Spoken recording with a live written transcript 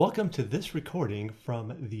Welcome to this recording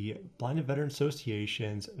from the Blind and Veteran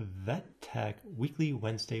Association's VetTech Weekly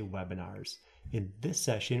Wednesday Webinars. In this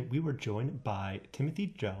session, we were joined by Timothy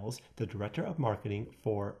Gels, the Director of Marketing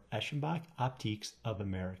for Eschenbach Optics of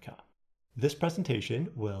America. This presentation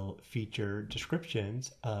will feature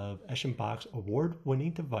descriptions of Eschenbach's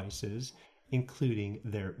award-winning devices, including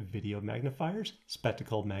their video magnifiers,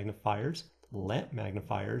 spectacle magnifiers, lamp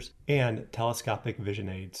magnifiers, and telescopic vision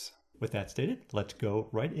aids. With that stated, let's go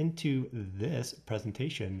right into this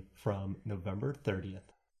presentation from November 30th.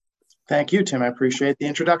 Thank you, Tim. I appreciate the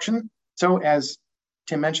introduction. So as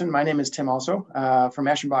Tim mentioned, my name is Tim also from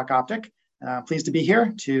Eschenbach Optic. Pleased to be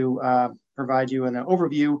here to provide you an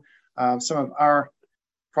overview of some of our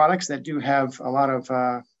products that do have a lot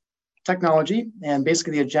of technology. And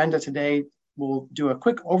basically the agenda today, we'll do a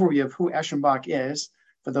quick overview of who Eschenbach is,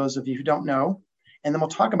 for those of you who don't know. And then we'll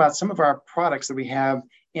talk about some of our products that we have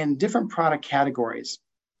in different product categories.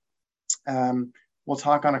 We'll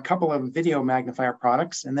talk on a couple of video magnifier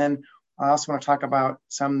products, and then I also want to talk about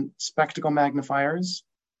some spectacle magnifiers,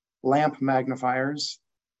 lamp magnifiers,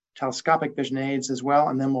 telescopic vision aids as well,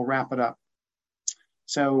 and then we'll wrap it up.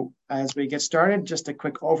 So as we get started, just a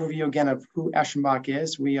quick overview again of who Eschenbach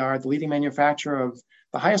is. We are the leading manufacturer of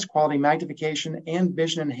the highest quality magnification and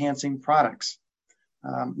vision enhancing products.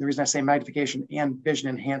 The reason I say magnification and vision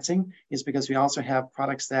enhancing is because we also have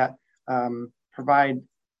products that provide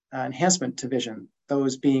enhancement to vision,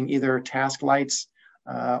 those being either task lights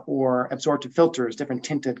or absorptive filters, different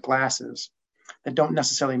tinted glasses that don't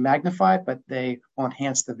necessarily magnify, but they will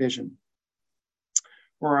enhance the vision.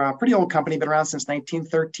 We're a pretty old company, been around since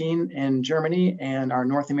 1913 in Germany, and our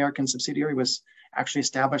North American subsidiary was actually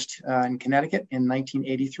established in Connecticut in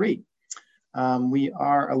 1983. We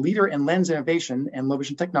are a leader in lens innovation and low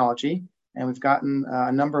vision technology, and we've gotten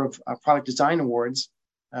a number of product design awards,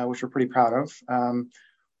 which we're pretty proud of.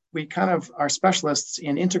 We kind of are specialists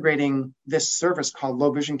in integrating this service called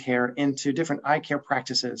low vision care into different eye care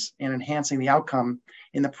practices and enhancing the outcome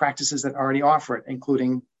in the practices that already offer it,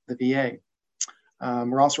 including the VA.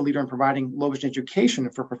 We're also a leader in providing low vision education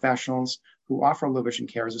for professionals who offer low vision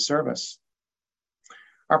care as a service.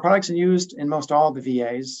 Our products are used in most all the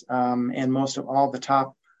VAs and most of all the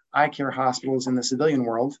top eye care hospitals in the civilian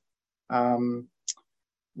world.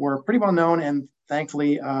 We're pretty well known and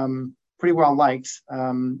thankfully pretty well liked.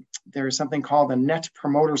 There's something called the Net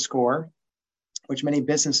Promoter Score, which many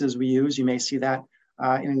businesses we use. You may see that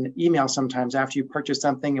in an email sometimes after you purchase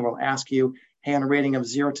something. It will ask you, hey, on a rating of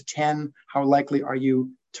 0 to 10, how likely are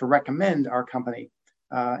you to recommend our company?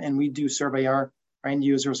 And we do survey our end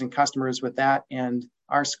users and customers with that. And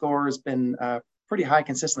our score has been pretty high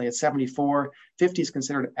consistently at 74. 50 is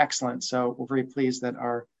considered excellent. So we're very pleased that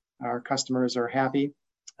our customers are happy.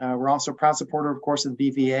 We're also a proud supporter, of course, of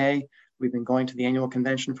the BVA. We've been going to the annual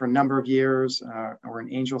convention for a number of years. We're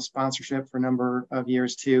an angel sponsorship for a number of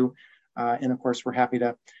years too. And of course, we're happy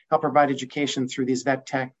to help provide education through these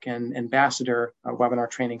VetTech and ambassador webinar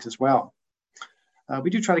trainings as well. We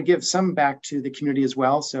do try to give some back to the community as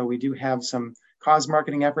well. So we do have some cause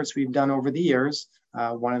marketing efforts we've done over the years.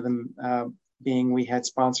 One of them being we had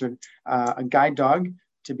sponsored a guide dog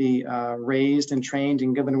to be raised and trained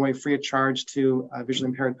and given away free of charge to a visually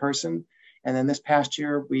impaired person. And then this past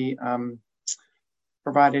year, we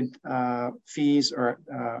provided fees or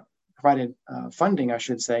provided funding, I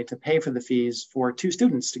should say, to pay for the fees for 2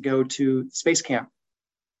 students to go to space camp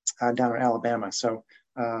down in Alabama. So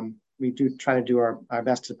we do try to do our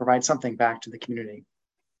best to provide something back to the community.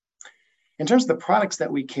 In terms of the products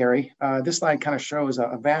that we carry, this slide kind of shows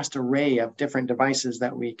a vast array of different devices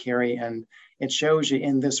that we carry, and it shows you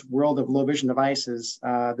in this world of low vision devices,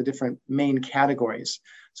 the different main categories.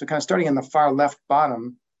 So kind of starting in the far left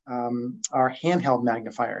bottom are handheld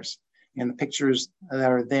magnifiers. And the pictures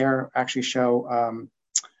that are there actually show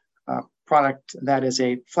a product that is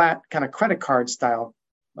a flat kind of credit card style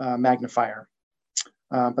magnifier.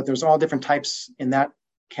 But there's all different types in that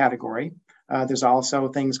category. There's also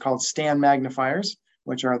things called stand magnifiers,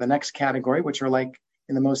 which are the next category, which are like,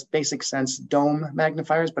 in the most basic sense, dome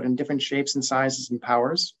magnifiers, but in different shapes and sizes and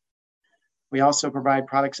powers. We also provide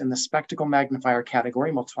products in the spectacle magnifier category,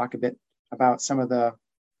 and we'll talk a bit about some of the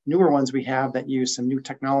newer ones we have that use some new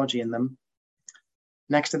technology in them.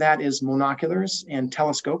 Next to that is monoculars and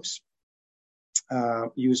telescopes,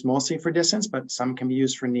 used mostly for distance, but some can be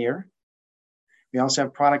used for near. We also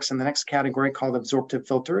have products in the next category called absorptive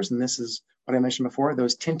filters, and this is what I mentioned before,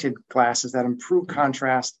 those tinted glasses that improve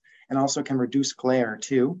contrast and also can reduce glare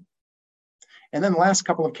too. And then the last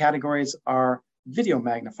couple of categories are video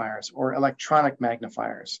magnifiers or electronic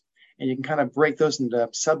magnifiers. And you can kind of break those into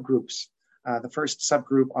subgroups The first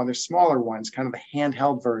subgroup are the smaller ones, kind of the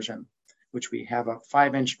handheld version, which we have a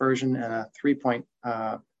 5-inch version and a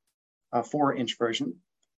 3.4-inch version.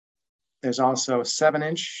 There's also a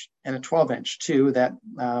 7-inch and a 12-inch too that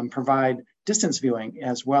provide distance viewing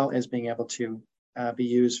as well as being able to be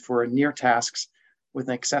used for near tasks with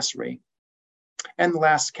an accessory. And the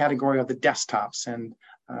last category are the desktops. And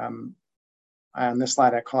on this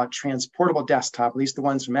slide, I call it transportable desktop. At least the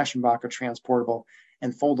ones from Eschenbach are transportable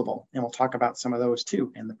and foldable. And we'll talk about some of those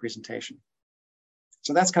too in the presentation.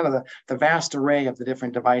 So that's kind of the vast array of the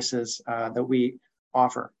different devices that we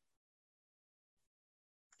offer.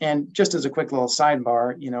 And just as a quick little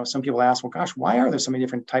sidebar, you know, some people ask, well, gosh, why are there so many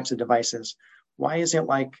different types of devices? Why isn't it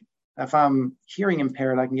like if I'm hearing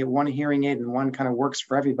impaired, I can get one hearing aid and one kind of works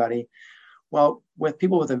for everybody? Well, with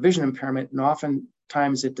people with a vision impairment, and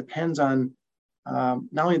oftentimes it depends on not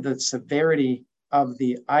only the severity of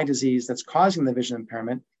the eye disease that's causing the vision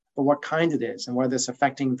impairment, but what kind it is and whether it's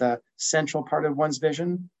affecting the central part of one's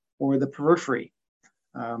vision or the periphery.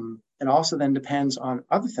 It also then depends on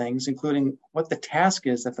other things, including what the task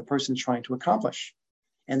is that the person's trying to accomplish.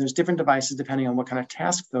 And there's different devices depending on what kind of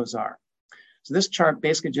task those are. So this chart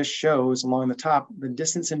basically just shows along the top the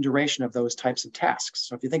distance and duration of those types of tasks.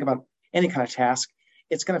 So if you think about any kind of task,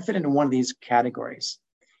 it's going to fit into one of these categories.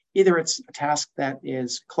 Either it's a task that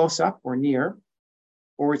is close up or near,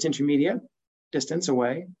 or it's intermediate, distance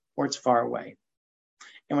away, or it's far away.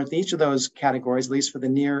 And with each of those categories, at least for the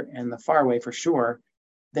near and the far away for sure,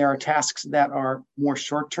 there are tasks that are more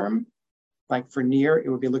short-term. Like for near, it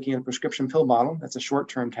would be looking at a prescription pill bottle. That's a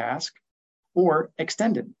short-term task. Or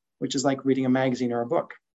extended, which is like reading a magazine or a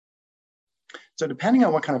book. So depending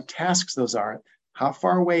on what kind of tasks those are, how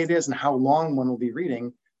far away it is and how long one will be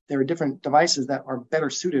reading, there are different devices that are better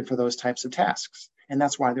suited for those types of tasks. And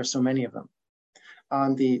that's why there's so many of them.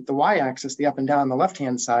 On the y-axis, the up and down on the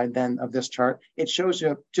left-hand side then of this chart, it shows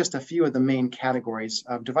you just a few of the main categories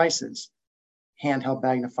of devices. Handheld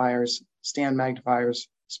magnifiers, stand magnifiers,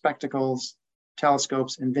 spectacles,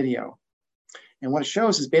 telescopes, and video. And what it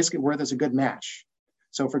shows is basically where there's a good match.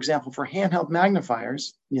 So for example, for handheld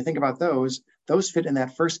magnifiers, when you think about those fit in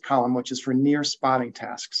that first column, which is for near spotting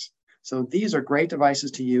tasks. So these are great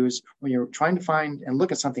devices to use when you're trying to find and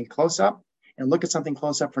look at something close up and look at something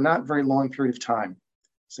close up for not a very long period of time.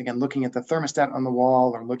 So again, looking at the thermostat on the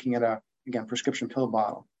wall or looking at a, again, prescription pill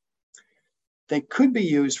bottle. They could be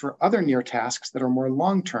used for other near tasks that are more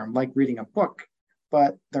long-term, like reading a book,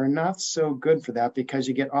 but they're not so good for that because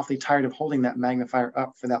you get awfully tired of holding that magnifier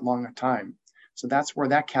up for that long a time. So that's where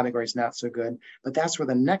that category is not so good, but that's where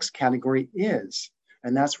the next category is.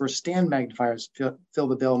 And that's where stand magnifiers fill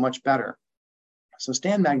the bill much better. So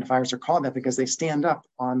stand magnifiers are called that because they stand up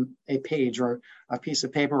on a page or a piece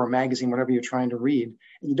of paper or magazine, whatever you're trying to read,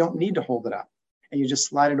 and you don't need to hold it up and you just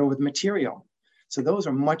slide it over the material. So those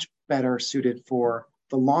are much better suited for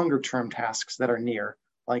the longer term tasks that are near,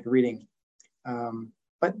 like reading.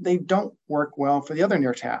 But they don't work well for the other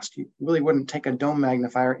near tasks. You really wouldn't take a dome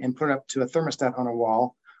magnifier and put it up to a thermostat on a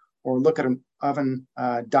wall or look at an oven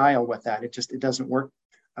dial with that. It doesn't work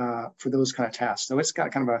for those kind of tasks. So it's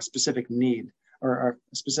got kind of a specific need or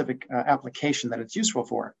a specific application that it's useful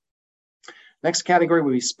for. Next category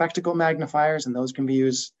would be spectacle magnifiers, and those can be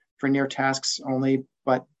used for near tasks only,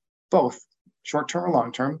 but both short-term or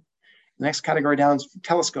long-term. The next category down is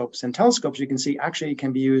telescopes, and telescopes you can see actually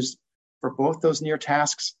can be used for both those near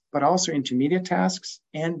tasks, but also intermediate tasks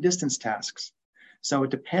and distance tasks. So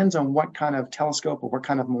it depends on what kind of telescope or what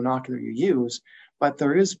kind of monocular you use, but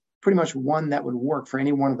there is pretty much one that would work for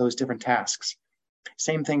any one of those different tasks.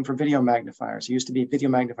 Same thing for video magnifiers. It used to be video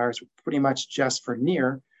magnifiers were pretty much just for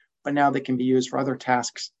near, but now they can be used for other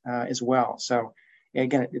tasks as well. So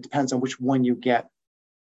again, it depends on which one you get.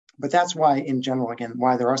 But that's why, in general, again,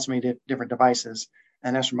 why there are so many different devices,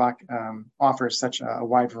 and Eschenbach offers such a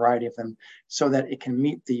wide variety of them so that it can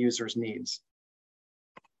meet the user's needs.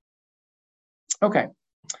 Okay,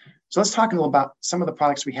 so let's talk a little about some of the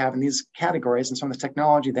products we have in these categories and some of the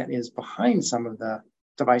technology that is behind some of the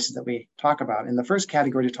devices that we talk about. And the first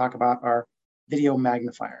category to talk about are video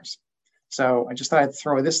magnifiers. So I just thought I'd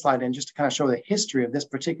throw this slide in just to kind of show the history of this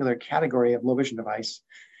particular category of low vision device.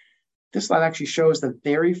 This slide actually shows the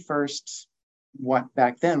very first, what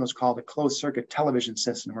back then was called a closed circuit television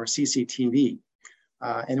system, or CCTV.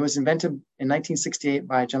 And it was invented in 1968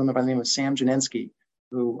 by a gentleman by the name of Sam Janensky,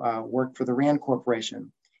 who worked for the RAND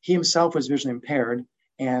Corporation. He himself was visually impaired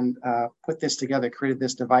and put this together, created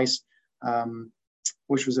this device,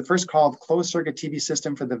 which was the first called closed circuit TV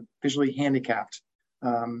system for the visually handicapped.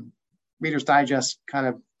 Reader's Digest kind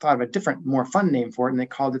of thought of a different, more fun name for it, and they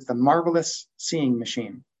called it the Marvelous Seeing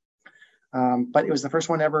Machine. but it was the first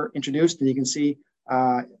one ever introduced, and you can see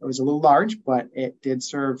it was a little large, but it did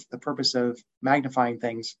serve the purpose of magnifying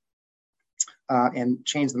things and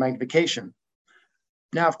change the magnification.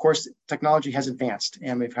 Now, of course, technology has advanced,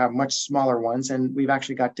 and we've had much smaller ones, and we've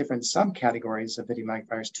actually got different subcategories of video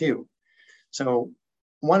magnifiers too. So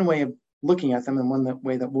one way of looking at them, and one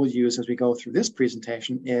way that we'll use as we go through this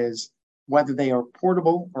presentation, is whether they are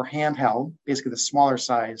portable or handheld, basically the smaller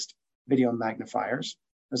sized video magnifiers.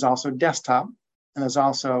 There's also desktop, and there's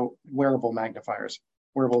also wearable magnifiers,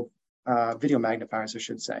 wearable video magnifiers, I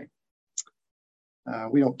should say.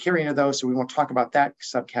 We don't carry any of those, so we won't talk about that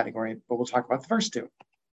subcategory, but we'll talk about the first two.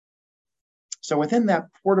 So within that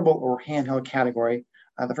portable or handheld category,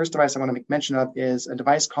 the first device I want to make mention of is a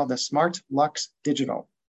device called the Smart Lux Digital.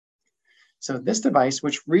 So this device,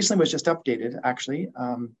 which recently was just updated, actually,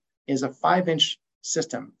 is a 5-inch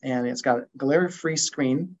system, and it's got a glare-free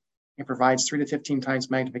screen. It provides 3 to 15 times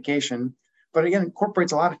magnification, but again,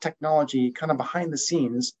 incorporates a lot of technology kind of behind the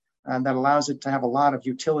scenes that allows it to have a lot of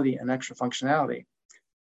utility and extra functionality.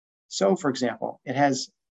 So, for example, it has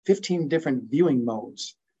 15 different viewing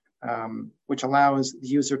modes, which allows the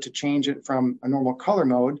user to change it from a normal color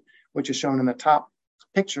mode, which is shown in the top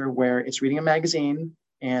picture where it's reading a magazine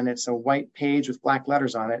and it's a white page with black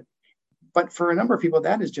letters on it. But for a number of people,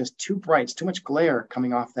 that is just too bright, it's too much glare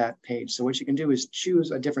coming off that page. So what you can do is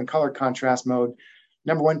choose a different color contrast mode.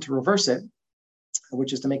 Number one, to reverse it,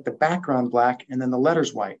 which is to make the background black and then the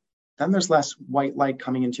letters white. Then there's less white light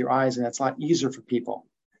coming into your eyes, and it's a lot easier for people.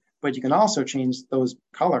 But you can also change those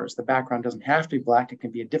colors. The background doesn't have to be black, it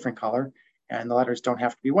can be a different color, and the letters don't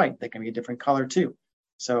have to be white. They can be a different color too.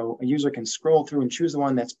 So a user can scroll through and choose the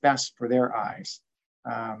one that's best for their eyes.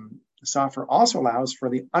 The software also allows for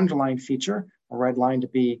the underline feature, a red line, to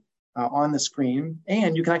be on the screen,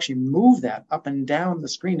 and you can actually move that up and down the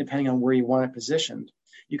screen depending on where you want it positioned.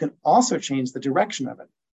 You can also change the direction of it.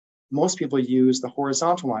 Most people use the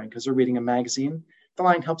horizontal line because they're reading a magazine. The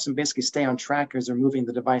line helps them basically stay on track as they're moving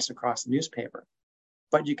the device across the newspaper.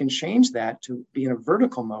 But you can change that to be in a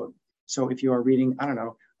vertical mode. So if you are reading, I don't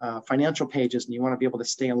know, financial pages and you want to be able to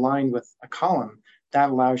stay aligned with a column, that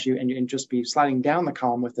allows you, and you can just be sliding down the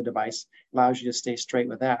column with the device, allows you to stay straight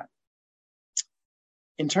with that.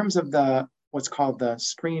 In terms of what's called the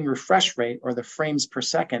screen refresh rate, or the frames per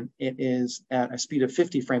second, it is at a speed of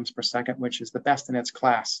 50 frames per second, which is the best in its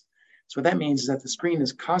class. So what that means is that the screen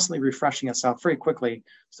is constantly refreshing itself very quickly.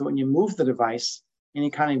 So when you move the device, any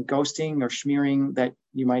kind of ghosting or smearing that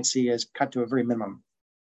you might see is cut to a very minimum.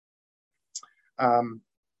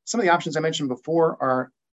 Some of the options I mentioned before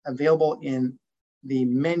are available in the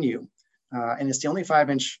menu, and it's the only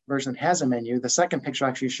 5-inch version that has a menu. The second picture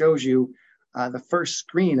actually shows you the first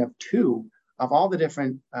screen of 2 of all the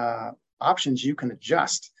different options you can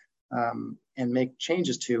adjust and make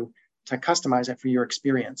changes to customize it for your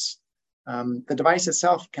experience. The device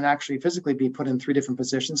itself can actually physically be put in 3 different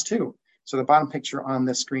positions too. So the bottom picture on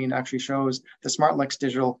this screen actually shows the Smart Lux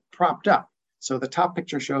Digital propped up. So the top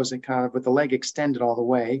picture shows it kind of with the leg extended all the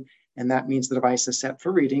way, and that means the device is set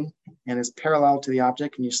for reading and is parallel to the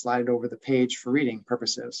object, and you slide it over the page for reading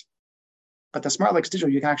purposes. But the Smart Lux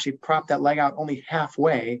Digital, you can actually prop that leg out only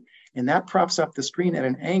halfway, and that props up the screen at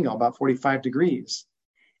an angle about 45 degrees.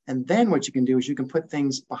 And then what you can do is you can put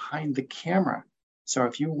things behind the camera. So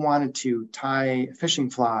if you wanted to tie a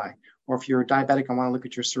fishing fly, or if you're a diabetic and want to look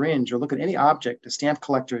at your syringe, or look at any object, a stamp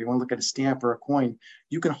collector, you want to look at a stamp or a coin,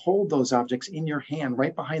 you can hold those objects in your hand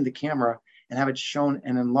right behind the camera and have it shown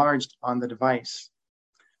and enlarged on the device.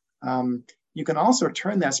 You can also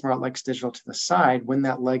turn that Smart Lux Digital to the side when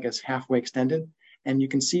that leg is halfway extended, and you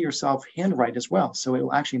can see yourself handwrite as well. So it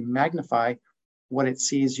will actually magnify what it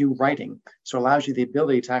sees you writing. So it allows you the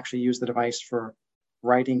ability to actually use the device for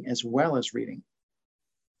writing as well as reading.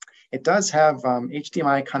 It does have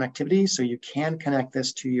HDMI connectivity, so you can connect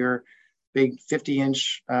this to your big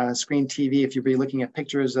 50-inch screen TV. If you're looking at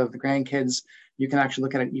pictures of the grandkids, you can actually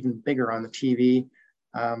look at it even bigger on the TV.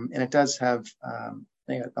 And it does have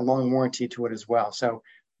a long warranty to it as well. So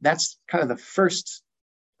that's kind of the first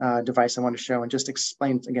device I want to show, and just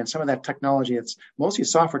explain, again, some of that technology. It's mostly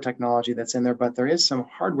software technology that's in there, but there is some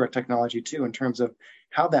hardware technology too in terms of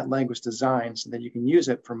how that leg was designed so that you can use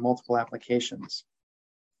it for multiple applications.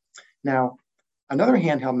 Now, another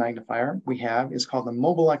handheld magnifier we have is called the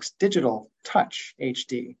Mobilux Digital Touch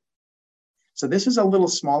HD. So this is a little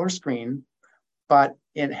smaller screen, but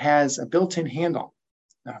it has a built-in handle.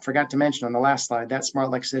 Now, I forgot to mention on the last slide, that Smart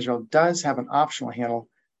Lux Digital does have an optional handle,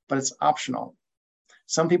 but it's optional.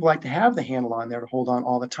 Some people like to have the handle on there to hold on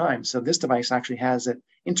all the time. So this device actually has it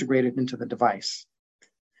integrated into the device.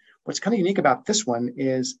 What's kind of unique about this one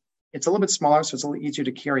is It's a little bit smaller, so it's a little easier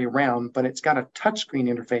to carry around, but it's got a touchscreen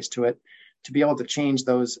interface to it to be able to change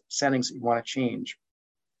those settings that you want to change.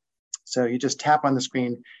 So you just tap on the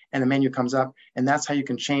screen and a menu comes up, and that's how you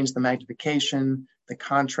can change the magnification, the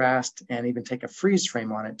contrast, and even take a freeze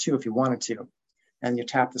frame on it too if you wanted to. And you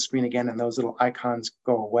tap the screen again and those little icons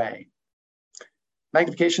go away.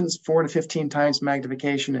 Magnification's 4 to 15 times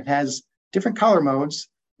magnification. It has different color modes,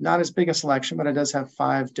 not as big a selection, but it does have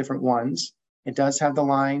 5 different ones. It does have the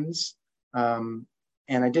lines. And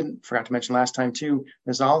I forgot to mention last time too,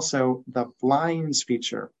 there's also the blinds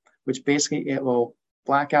feature, which basically it will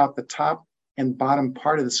black out the top and bottom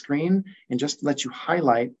part of the screen and just let you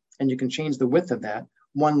highlight, and you can change the width of that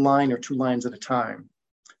 1 line or 2 lines at a time.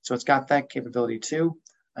 So it's got that capability too.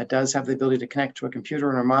 It does have the ability to connect to a computer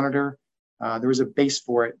or a monitor. There is a base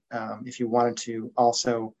for it if you wanted to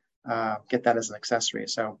also get that as an accessory.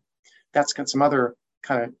 So that's got some other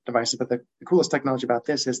kind of devices, but the coolest technology about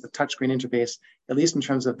this is the touchscreen interface, at least in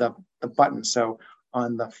terms of the buttons. So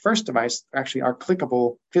on the first device, actually are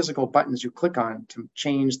clickable physical buttons you click on to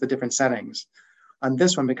change the different settings. On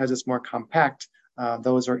this one, because it's more compact,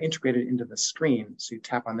 those are integrated into the screen. So you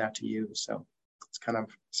tap on that to use. So it's kind of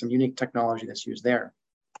some unique technology that's used there.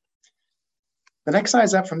 The next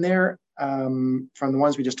size up from there, from the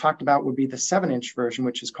ones we just talked about, would be the 7-inch version,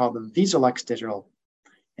 which is called the VisualX Digital.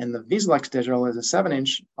 And the VisualX Digital is a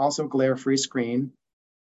 7-inch, also glare-free screen,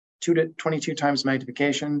 2 to 22 times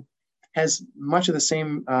magnification, has much of the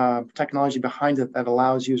same technology behind it that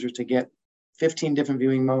allows users to get 15 different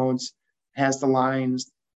viewing modes, has the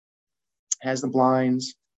lines, has the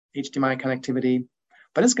blinds, HDMI connectivity,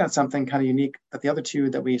 but it's got something kind of unique that the other two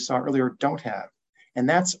that we saw earlier don't have. And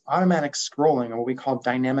that's automatic scrolling, or what we call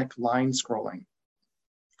dynamic line scrolling.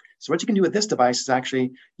 So what you can do with this device is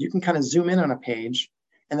actually, you can kind of zoom in on a page,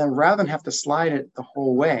 and then rather than have to slide it the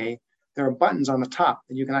whole way, there are buttons on the top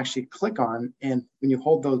that you can actually click on. And when you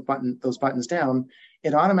hold those buttons down,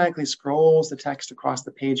 it automatically scrolls the text across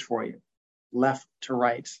the page for you, left to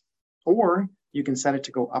right. Or you can set it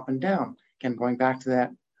to go up and down. Again, going back to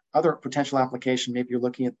that other potential application, maybe you're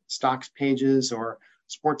looking at stocks pages or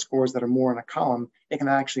sports scores that are more in a column, it can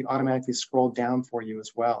actually automatically scroll down for you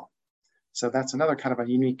as well. So that's another kind of a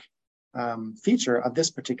unique feature of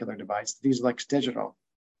this particular device, the VisualX Digital.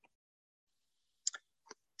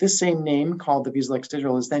 This same name, called the VisualX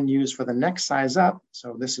Digital, is then used for the next size up.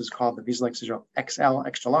 So this is called the VisualX Digital XL,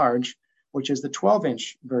 extra large, which is the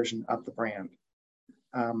 12-inch version of the brand.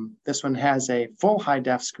 This one has a full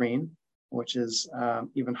high-def screen, which is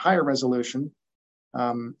even higher resolution.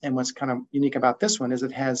 And what's kind of unique about this one is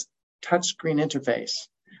it has touchscreen interface,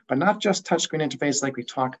 but not just touchscreen interface like we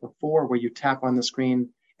talked before, where you tap on the screen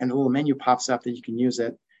and a little menu pops up that you can use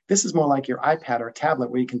it. This is more like your iPad or a tablet,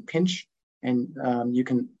 where you can pinch and you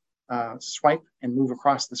can swipe and move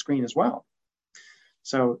across the screen as well.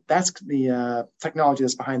 So that's the technology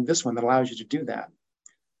that's behind this one that allows you to do that.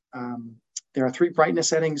 There are 3 brightness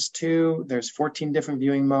settings too. There's 14 different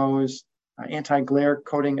viewing modes, anti-glare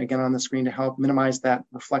coating again on the screen to help minimize that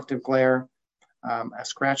reflective glare, a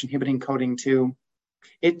scratch inhibiting coating too.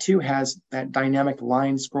 It too has that dynamic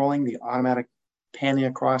line scrolling, the automatic panning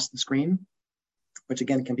across the screen, which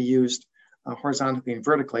again can be used horizontally and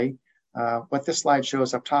vertically. What this slide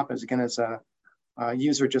shows up top is, again, is a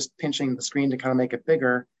user just pinching the screen to kind of make it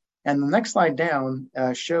bigger. And the next slide down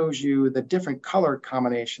shows you the different color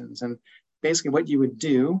combinations. And basically what you would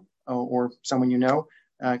do, or someone you know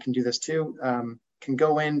can do this too, can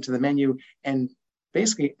go into the menu and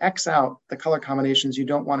basically X out the color combinations you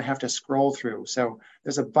don't want to have to scroll through. So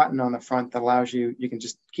there's a button on the front that allows you can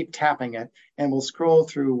just keep tapping it and we'll scroll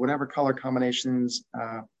through whatever color combinations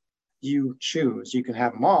you choose. You can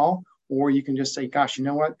have them all, or you can just say, gosh, you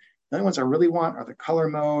know what? The only ones I really want are the color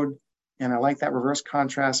mode, and I like that reverse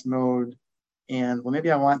contrast mode. And well,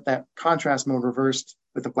 maybe I want that contrast mode reversed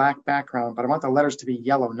with a black background, but I want the letters to be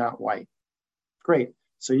yellow, not white. Great.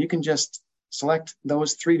 So you can just select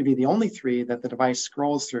those 3 to be the only 3 that the device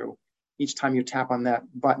scrolls through each time you tap on that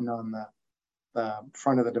button on the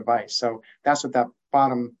front of the device. So that's what that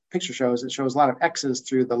bottom picture shows. It shows a lot of X's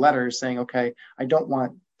through the letters saying, okay, I don't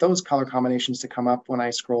want those color combinations to come up when I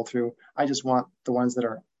scroll through. I just want the ones that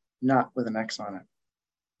are not with an X on it.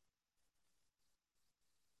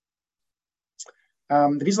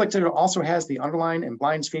 The VisualX Digital also has the underline and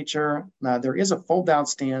blinds feature. There is a fold-out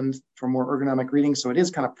stand for more ergonomic reading, so it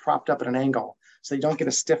is kind of propped up at an angle, so you don't get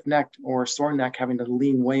a stiff neck or sore neck having to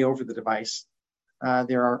lean way over the device.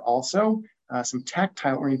 There are also some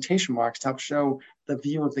tactile orientation marks to help show the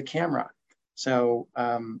view of the camera. So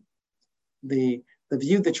the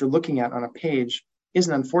view that you're looking at on a page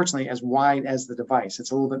isn't unfortunately as wide as the device.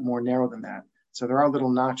 It's a little bit more narrow than that. So there are little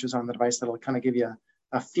notches on the device that'll kind of give you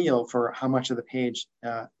a feel for how much of the page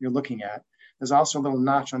you're looking at. There's also a little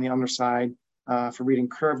notch on the underside for reading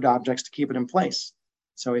curved objects to keep it in place.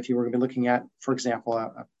 So if you were going to be looking at, for example,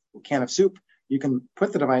 a can of soup, you can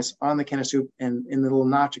put the device on the can of soup, and in the little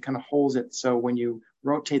notch, it kind of holds it. So when you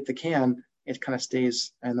rotate the can, it kind of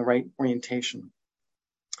stays in the right orientation.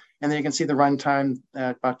 And then you can see the run time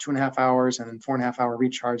at about 2.5 hours and then 4.5 hour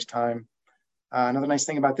recharge time. Another nice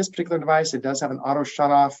thing about this particular device, it does have an auto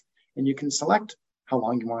shut off, and you can select how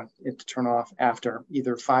long you want it to turn off after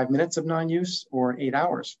either 5 minutes of non-use or 8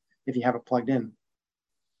 hours if you have it plugged in.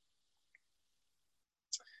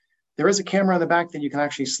 There is a camera on the back that you can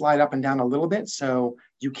actually slide up and down a little bit. So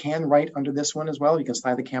you can write under this one as well. You can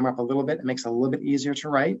slide the camera up a little bit. It makes it a little bit easier to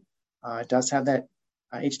write. It does have that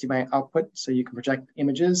HDMI output, so you can project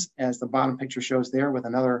images, as the bottom picture shows there, with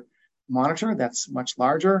another monitor that's much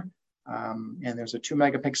larger. And there's a 2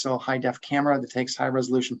 megapixel high def camera that takes high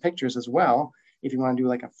resolution pictures as well, if you want to do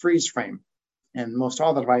like a freeze frame. And most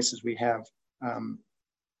all the devices we have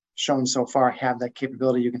shown so far have that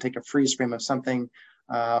capability. You can take a freeze frame of something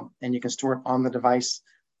and you can store it on the device.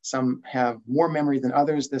 Some have more memory than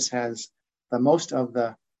others. This has the most of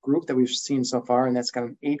the group that we've seen so far, and that's got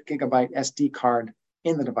an 8 gigabyte SD card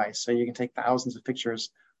in the device. So you can take thousands of pictures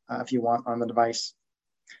if you want on the device.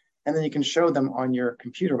 And then you can show them on your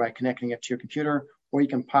computer by connecting it to your computer, or you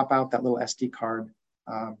can pop out that little SD card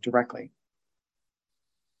directly.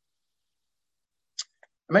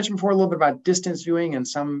 I mentioned before a little bit about distance viewing, and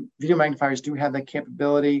some video magnifiers do have that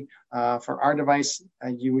capability. For our device,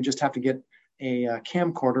 you would just have to get a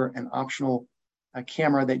camcorder, an optional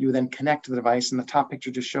camera that you would then connect to the device. And the top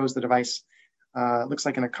picture just shows the device. It looks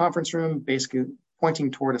like in a conference room, basically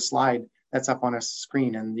pointing toward a slide that's up on a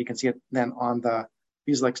screen. And you can see it then on the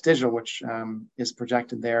VisualX Digital, which is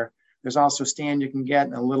projected there. There's also a stand you can get,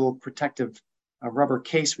 and a little protective rubber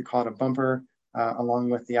case, we call it a bumper, along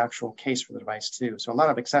with the actual case for the device too. So a lot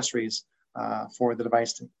of accessories for the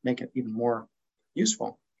device to make it even more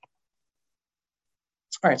useful.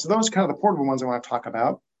 All right, so those are kind of the portable ones I want to talk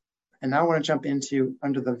about. And now I want to jump into,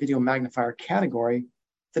 under the video magnifier category,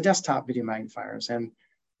 the desktop video magnifiers. And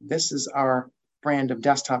this is our brand of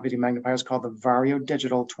desktop video magnifiers called the Vario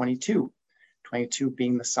Digital 22, 22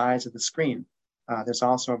 being the size of the screen. There's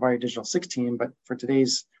also a Vario Digital 16, but for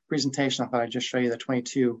today's presentation, I thought I'd just show you the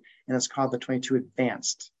 22, and it's called the 22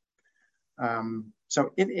 Advanced.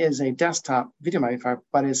 So it is a desktop video magnifier,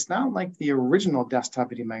 but it's not like the original desktop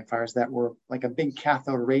video magnifiers that were like a big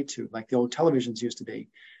cathode ray tube, like the old televisions used to be.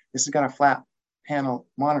 This has got a flat panel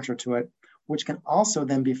monitor to it, which can also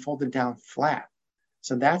then be folded down flat.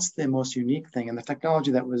 So that's the most unique thing. And the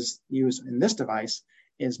technology that was used in this device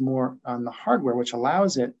is more on the hardware, which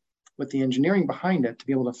allows it, with the engineering behind it, to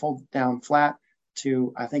be able to fold down flat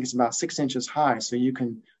to, I think it's about 6 inches high. So you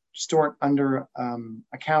can store it under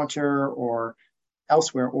a counter or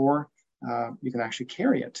elsewhere, or you can actually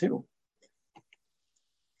carry it too.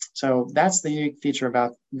 So that's the unique feature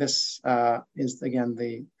about this, is again,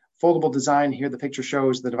 the foldable design. Here the picture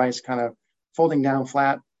shows the device kind of folding down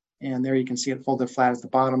flat, and there you can see it folded flat at the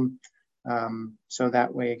bottom. So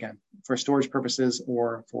that way, again, for storage purposes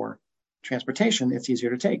or for transportation, it's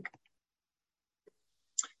easier to take.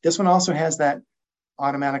 This one also has that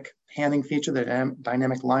automatic panning feature, the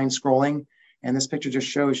dynamic line scrolling. And this picture just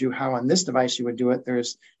shows you how on this device you would do it.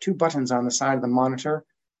 There's 2 buttons on the side of the monitor,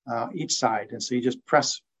 each side. And so you just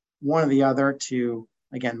press one or the other to,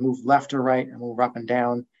 again, move left or right and move up and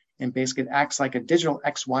down. And basically it acts like a digital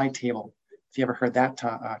XY table. If you ever heard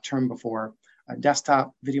that term before.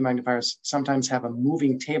 Desktop video magnifiers sometimes have a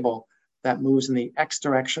moving table that moves in the X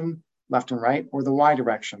direction, left and right, or the Y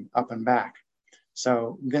direction, up and back.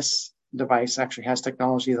 So this device actually has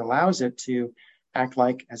technology that allows it to act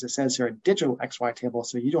like, as it says here, a digital XY table,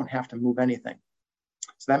 so you don't have to move anything.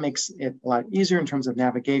 So that makes it a lot easier in terms of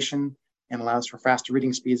navigation and allows for faster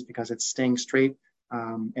reading speeds because it's staying straight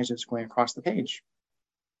as it's going across the page.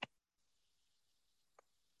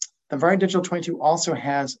 The Vario Digital 22 also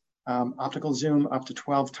has optical zoom up to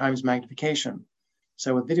 12 times magnification.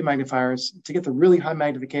 So with video magnifiers, to get the really high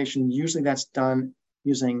magnification, usually that's done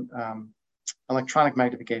using electronic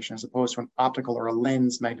magnification as opposed to an optical or a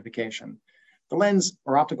lens magnification. The lens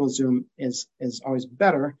or optical zoom is always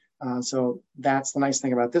better. So that's the nice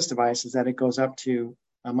thing about this device, is that it goes up to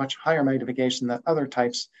a much higher magnification than other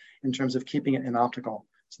types in terms of keeping it in optical.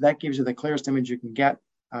 So that gives you the clearest image you can get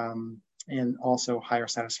and also higher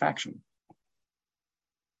satisfaction.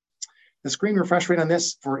 The screen refresh rate on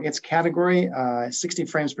this for its category is 60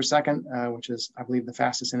 frames per second, which is, I believe, the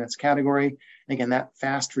fastest in its category. And again, that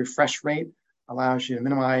fast refresh rate allows you to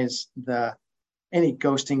minimize the any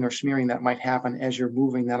ghosting or smearing that might happen as you're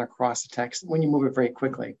moving that across the text when you move it very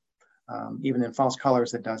quickly. Even in false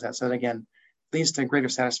colors, it does that. So that, again, leads to greater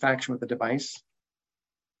satisfaction with the device.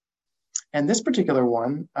 And this particular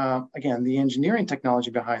one, again, the engineering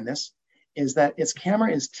technology behind this is that its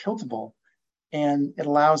camera is tiltable, and it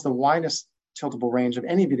allows the widest tiltable range of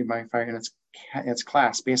any video magnifier in its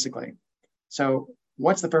class, basically. So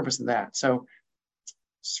what's the purpose of that? So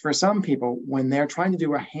for some people, when they're trying to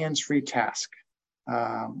do a hands-free task,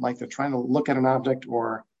 like they're trying to look at an object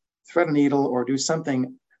or thread a needle or do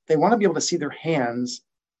something, they want to be able to see their hands,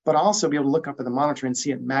 but also be able to look up at the monitor and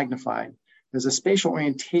see it magnified. There's a spatial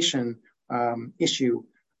orientation issue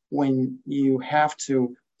when you have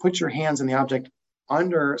to put your hands in the object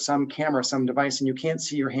under some camera, some device, and you can't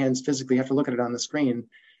see your hands physically. You have to look at it on the screen,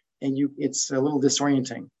 and it's a little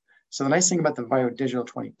disorienting. So the nice thing about the Vio Digital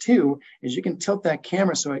 22 is you can tilt that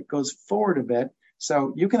camera so it goes forward a bit,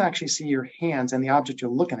 so you can actually see your hands and the object you're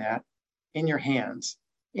looking at in your hands,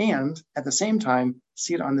 and at the same time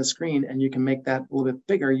see it on the screen, and you can make that a little bit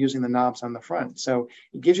bigger using the knobs on the front. So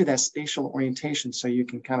it gives you that spatial orientation, so you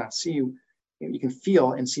can kind of see, you can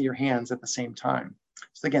feel and see your hands at the same time.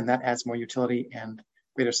 So again, that adds more utility and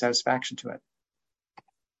greater satisfaction to it.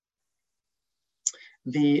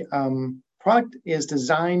 The product is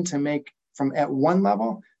designed to make, from at one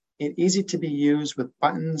level, it easy to be used with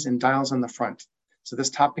buttons and dials on the front. So this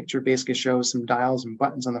top picture basically shows some dials and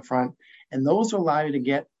buttons on the front, and those will allow you to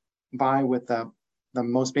get by with the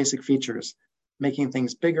most basic features, making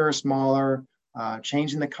things bigger, smaller,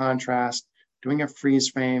 changing the contrast, doing a freeze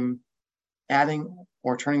frame, adding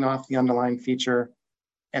or turning off the underlying feature,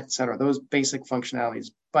 etc. Those basic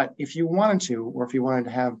functionalities. But if you wanted to, or if you wanted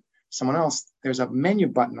to have someone else, there's a menu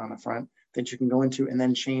button on the front that you can go into and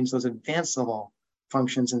then change those advanced level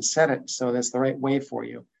functions and set it so that's the right way for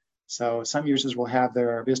you. So some users will have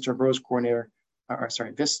their Vista or Brose coordinator,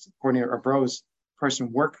 Vista coordinator or Brose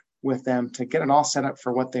person work with them to get it all set up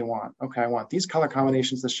for what they want. Okay, I want these color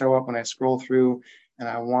combinations to show up when I scroll through, and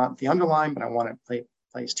I want the underline, but I want it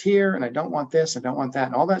placed here, and I don't want this, I don't want that,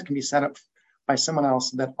 and all that can be set up by someone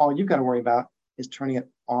else, that all you've got to worry about is turning it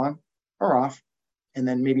on or off, and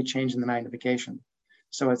then maybe changing the magnification.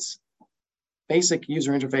 So it's basic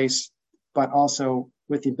user interface, but also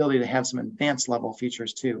with the ability to have some advanced level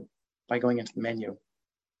features too, by going into the menu.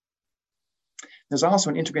 There's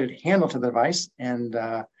also an integrated handle to the device, and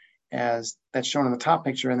as that's shown in the top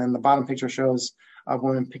picture, and then the bottom picture shows a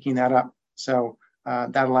woman picking that up. So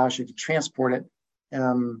that allows you to transport it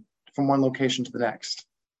from one location to the next.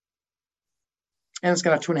 And it's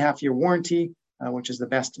got a 2.5-year warranty, which is the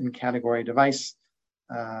best in category device,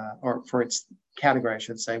 or for its category, I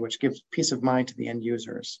should say, which gives peace of mind to the end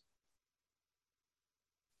users.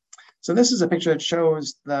 So this is a picture that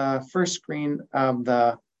shows the first screen of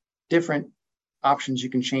the different options you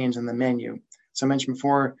can change in the menu. So I mentioned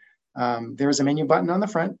before, there's a menu button on the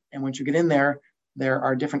front, and once you get in there, there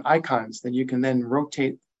are different icons that you can then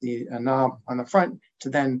rotate the knob on the front to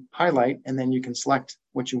then highlight, and then you can select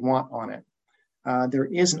what you want on it. There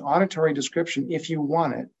is an auditory description if you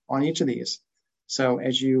want it on each of these. So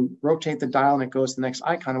as you rotate the dial and it goes to the next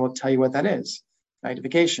icon, it will tell you what that is,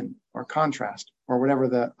 magnification or contrast or whatever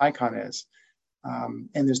the icon is. And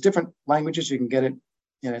there's different languages. You can get it,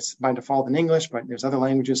 it's by default in English, but there's other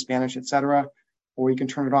languages, Spanish, etc. Or you can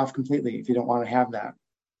turn it off completely if you don't want to have that.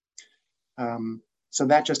 So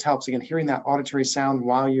that just helps. Again, hearing that auditory sound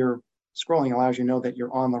while you're scrolling allows you to know that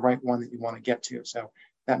you're on the right one that you want to get to. So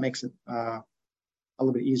that makes it a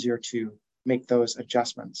little bit easier to make those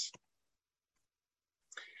adjustments.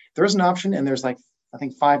 There is an option, and there's I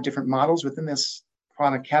think 5 different models within this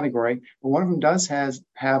product category, but one of them does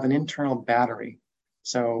have an internal battery.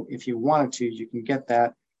 So if you wanted to, you can get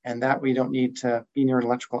that, and that way you don't need to be near an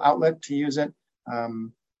electrical outlet to use it,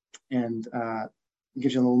 and it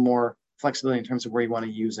gives you a little more flexibility in terms of where you want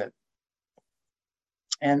to use it.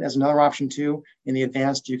 And as another option too, in the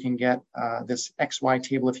advanced, you can get this XY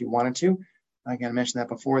table if you wanted to. Again, I mentioned that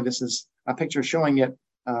before. This is a picture showing it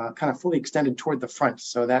kind of fully extended toward the front.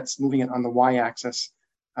 So that's moving it on the Y-axis.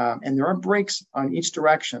 And there are brakes on each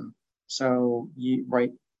direction. So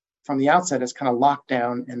right from the outset, it's kind of locked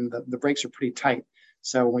down, and the brakes are pretty tight.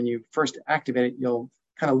 So when you first activate it, you'll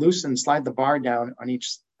kind of loosen, slide the bar down on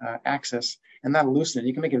each axis, and that'll loosen it.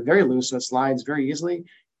 You can make it very loose so it slides very easily,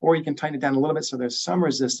 or you can tighten it down a little bit so there's some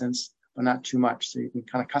resistance, but not too much. So you can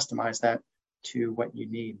kind of customize that to what you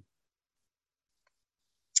need.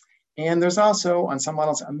 And there's also, on some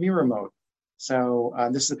models, a mirror mode. So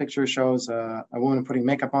this is a picture that shows a woman putting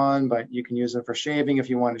makeup on, but you can use it for shaving if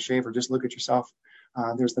you want to shave or just look at yourself.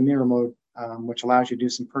 There's the mirror mode, which allows you to do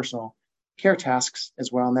some personal care tasks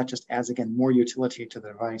as well, and that just adds, again, more utility to the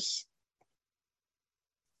device.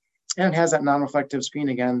 And it has that non-reflective screen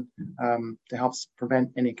again to help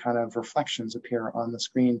prevent any kind of reflections appear on the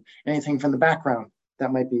screen, anything from the background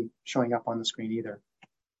that might be showing up on the screen either.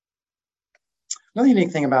 Another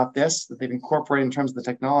unique thing about this that they've incorporated in terms of the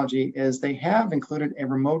technology is they have included a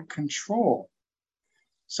remote control.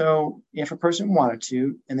 So if a person wanted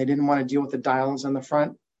to, and they didn't want to deal with the dials on the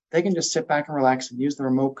front, they can just sit back and relax and use the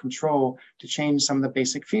remote control to change some of the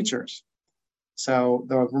basic features. So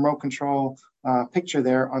the remote control picture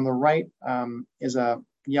there on the right is a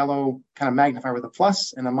yellow kind of magnifier with a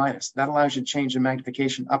plus and a minus. That allows you to change the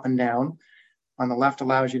magnification up and down. On the left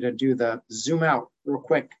allows you to do the zoom out real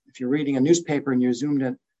quick. If you're reading a newspaper and you're zoomed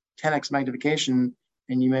at 10x magnification,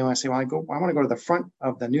 and you may want to say, well, I want to go to the front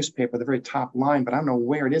of the newspaper, the very top line, but I don't know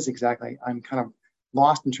where it is exactly. I'm kind of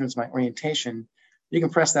lost in terms of my orientation. You can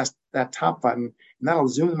press that top button, and that'll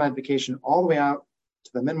zoom the magnification all the way out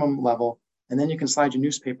to the minimum level, and then you can slide your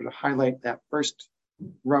newspaper to highlight that first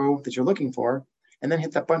row that you're looking for, and then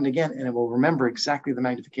hit that button again, and it will remember exactly the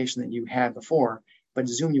magnification that you had before, but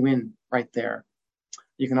zoom you in right there.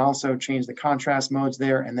 You can also change the contrast modes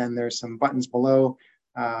there, and then there's some buttons below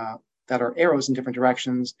that are arrows in different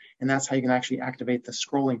directions, and that's how you can actually activate the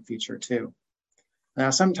scrolling feature too. Now,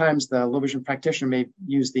 sometimes the low vision practitioner may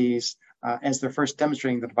use these as they're first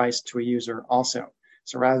demonstrating the device to a user also.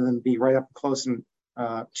 So rather than be right up close and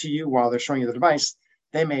to you while they're showing you the device,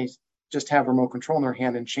 they may just have remote control in their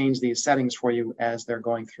hand and change these settings for you as they're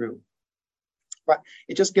going through. But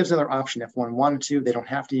it just gives another option. If one wanted to, they don't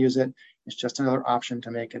have to use it. It's just another option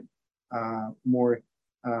to make it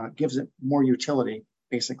gives it more utility,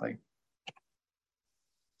 basically.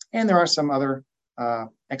 And there are some other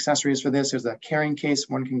accessories for this. There's a carrying case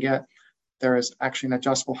one can get. There is actually an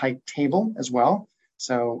adjustable height table as well.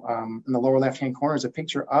 So in the lower left-hand corner is a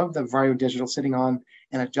picture of the Vario Digital sitting on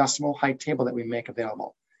an adjustable height table that we make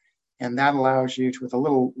available. And that allows you to, with a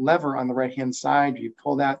little lever on the right-hand side, you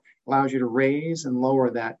pull that, allows you to raise and lower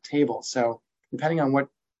that table. So depending on what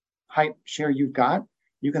height share you've got,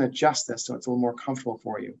 you can adjust this so it's a little more comfortable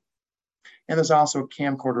for you. And there's also a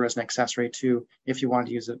camcorder as an accessory too, if you want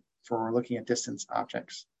to use it for looking at distance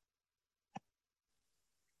objects.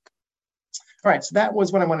 All right, so that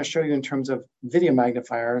was what I want to show you in terms of video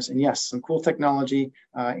magnifiers. And yes, some cool technology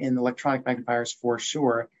in electronic magnifiers for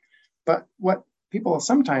sure. But what people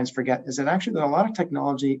sometimes forget is that actually there's a lot of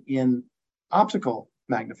technology in optical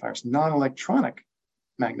magnifiers, non-electronic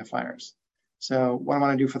magnifiers. So what I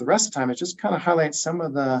want to do for the rest of the time is just kind of highlight some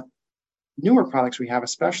of the newer products we have,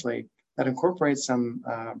 especially that incorporate some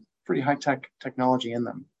pretty high-tech technology in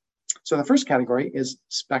them. So the first category is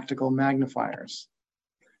spectacle magnifiers.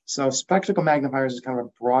 So spectacle magnifiers is kind of a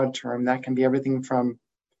broad term that can be everything from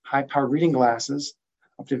high-powered reading glasses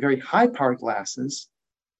up to very high-powered glasses,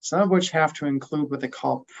 some of which have to include what they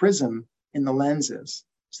call prism in the lenses,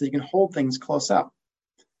 so you can hold things close up.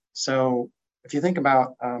 So if you think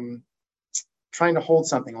about trying to hold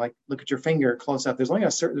something, like look at your finger close up, there's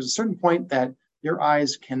a certain point that your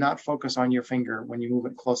eyes cannot focus on your finger when you move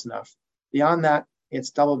it close enough. Beyond that, it's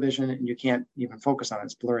double vision and you can't even focus on it,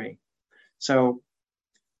 it's blurry. So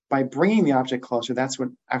by bringing the object closer, that's what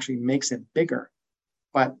actually makes it bigger.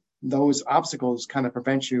 But those obstacles kind of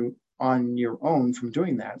prevent you on your own from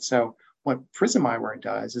doing that. So what prism eyewear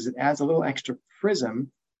does is it adds a little extra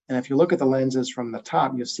prism. And if you look at the lenses from the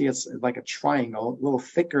top, you'll see it's like a triangle, a little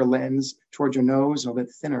thicker lens towards your nose, and a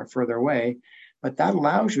bit thinner further away. But that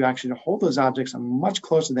allows you actually to hold those objects much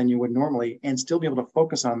closer than you would normally and still be able to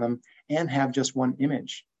focus on them and have just one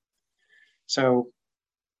image. So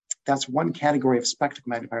that's one category of spectacle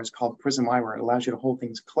magnifiers called prism eyewear. It allows you to hold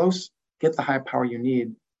things close, get the high power you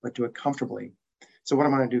need, but do it comfortably. So what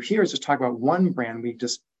I'm going to do here is just talk about one brand. We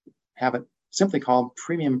just have it simply called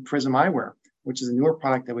Premium Prism Eyewear, which is a newer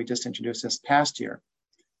product that we just introduced this past year.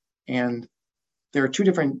 And there are two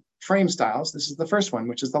different frame styles. This is the first one,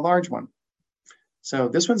 which is the large one. So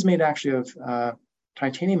this one's made actually of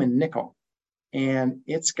titanium and nickel. And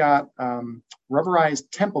it's got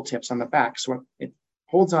rubberized temple tips on the back. So it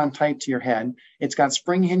holds on tight to your head. It's got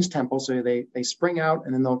spring hinge temples, so they spring out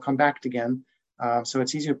and then they'll come back again. So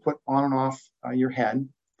it's easy to put on and off your head.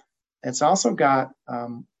 It's also got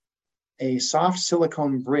a soft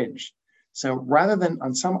silicone bridge. So rather than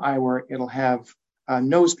on some eyewear, it'll have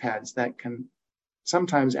nose pads that can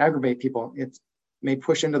sometimes aggravate people. It may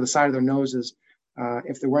push into the side of their noses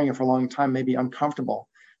if they're wearing it for a long time, may be uncomfortable.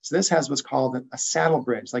 So this has what's called a saddle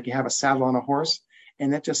bridge, like you have a saddle on a horse,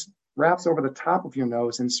 and it just wraps over the top of your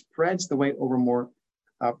nose and spreads the weight over more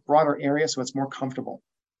broader area, so it's more comfortable.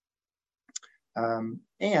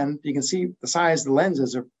 And you can see the size of the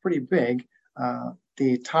lenses are pretty big.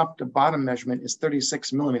 The top to bottom measurement is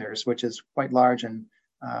 36 millimeters, which is quite large in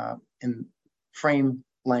frame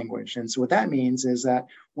language. And so what that means is that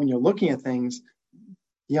when you're looking at things,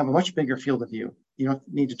 you have a much bigger field of view. You don't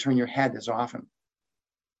need to turn your head as often.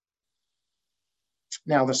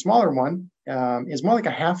 Now, the smaller one is more like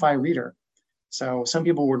a half-eye reader. So some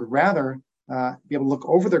people would rather be able to look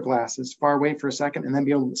over their glasses far away for a second and then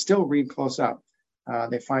be able to still read close up.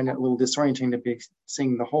 They find it a little disorienting to be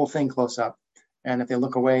seeing the whole thing close up. And if they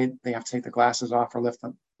look away, they have to take the glasses off or lift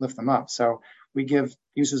them up. So we give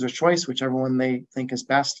users a choice, whichever one they think is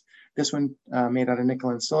best. This one made out of nickel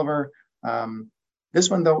and silver. This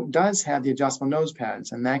one, though, does have the adjustable nose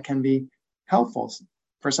pads, and that can be helpful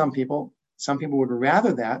for some people. Some people would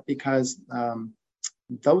rather that because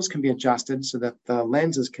those can be adjusted so that the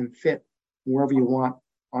lenses can fit wherever you want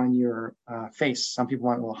on your face. Some people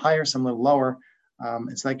want it a little higher, some a little lower,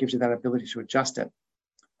 and so that gives you that ability to adjust it.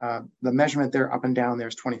 The measurement there up and down there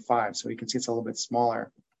is 25, so you can see it's a little bit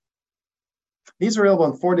smaller. These are available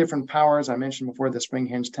in 4 different powers. I mentioned before the spring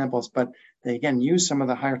hinge temples, but they again use some of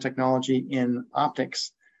the higher technology in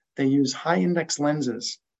optics. They use high index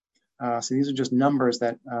lenses. So these are just numbers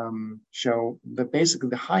that show that basically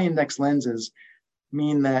the high index lenses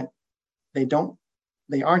mean that they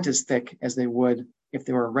aren't as thick as they would if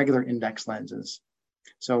they were regular index lenses.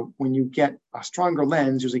 So when you get a stronger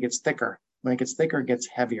lens, usually gets thicker. When it gets thicker, it gets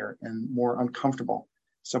heavier and more uncomfortable.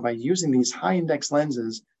 So by using these high index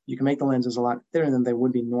lenses, you can make the lenses a lot thinner than they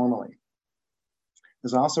would be normally.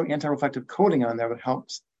 There's also anti-reflective coating on there that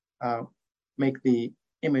helps make the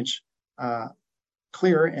image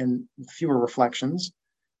clearer and fewer reflections.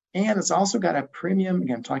 And it's also got a premium,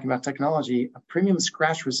 again, talking about technology, a premium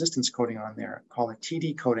scratch resistance coating on there called a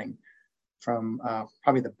TD coating from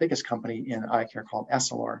probably the biggest company in eye care called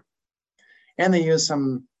Essilor. And they use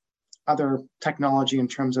some other technology in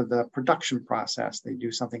terms of the production process. They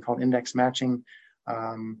do something called index matching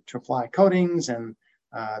to apply coatings, and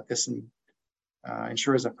this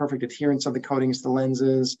ensures a perfect adherence of the coatings to the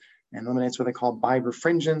lenses and eliminates what they call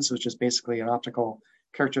birefringence, which is basically an optical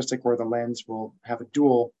characteristic where the lens will have a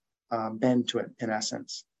dual bend to it in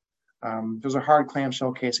essence. There's a hard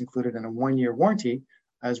clamshell case included in a 1-year warranty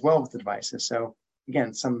as well with the devices. So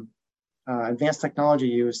again, some advanced technology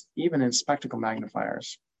used even in spectacle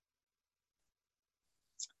magnifiers.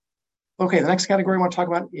 Okay, the next category I want to talk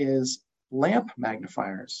about is lamp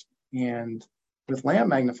magnifiers. And with lamp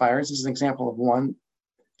magnifiers, this is an example of one.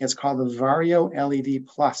 It's called the Vario LED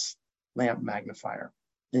Plus lamp magnifier.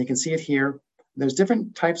 And you can see it here. There's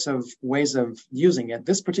different types of ways of using it.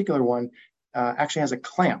 This particular one actually has a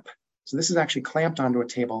clamp. So this is actually clamped onto a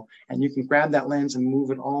table, and you can grab that lens and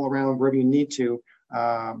move it all around wherever you need to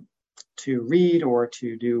read or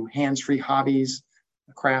to do hands-free hobbies,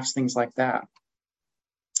 crafts, things like that.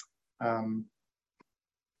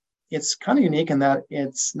 It's kind of unique in that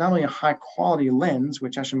it's not only a high quality lens,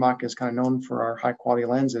 which Eschenbach is kind of known for our high quality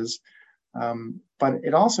lenses, but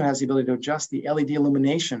it also has the ability to adjust the LED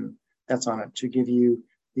illumination that's on it to give you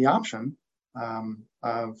the option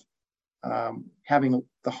of having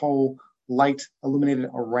the whole light illuminated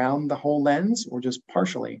around the whole lens or just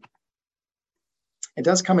partially. It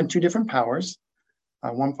does come in 2 different powers,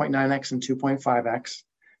 1.9x and 2.5x.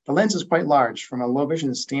 The lens is quite large from a low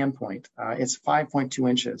vision standpoint. It's 5.2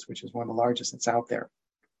 inches, which is one of the largest that's out there.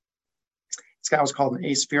 It's got what's called an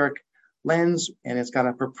aspheric lens, and it's got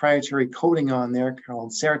a proprietary coating on there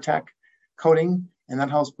called Ceratec coating, and that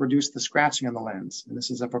helps reduce the scratching on the lens. And this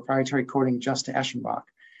is a proprietary coating just to Eschenbach.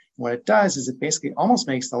 What it does is it basically almost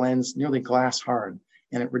makes the lens nearly glass hard,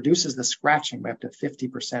 and it reduces the scratching by up to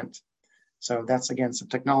 50%. So that's, again, some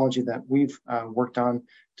technology that we've worked on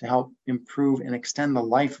to help improve and extend the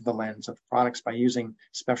life of the lens of products by using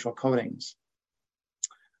special coatings.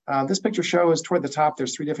 This picture shows toward the top,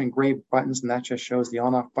 there's 3 different gray buttons, and that just shows the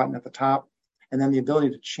on-off button at the top, and then the ability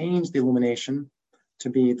to change the illumination to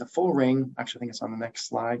be the full ring. Actually, I think it's on the next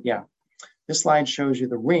slide. Yeah. This slide shows you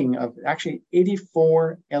the ring of actually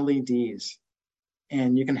 84 LEDs,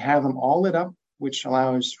 and you can have them all lit up, which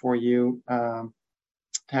allows for you to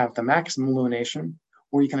have the maximum illumination,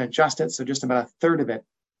 or you can adjust it so just about 1/3 of it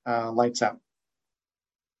lights up,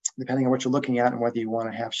 depending on what you're looking at and whether you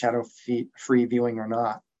want to have shadow-free viewing or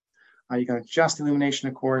not. You can adjust the illumination,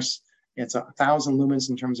 of course. It's 1,000 lumens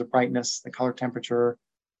in terms of brightness, the color temperature.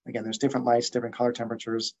 Again, there's different lights, different color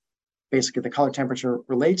temperatures. Basically, the color temperature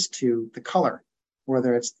relates to the color,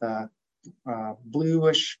 whether it's the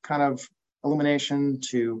bluish kind of illumination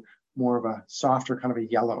to more of a softer kind of a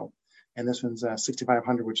yellow. And this one's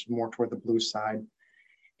 6500, which is more toward the blue side.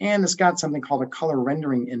 And it's got something called a color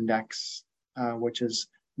rendering index which is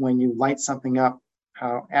when you light something up,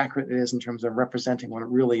 how accurate it is in terms of representing what it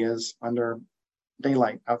really is under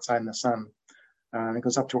daylight outside in the sun. And it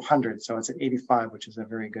goes up to 100, so it's at 85, which is a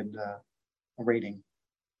very good rating.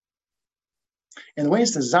 And the way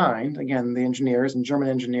it's designed, again, the engineers and German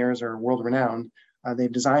engineers are world-renowned.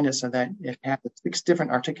 They've designed it so that it has 6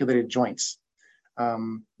 different articulated joints.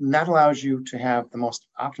 And that allows you to have the most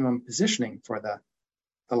optimum positioning for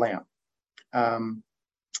the lamp.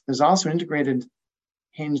 There's also an integrated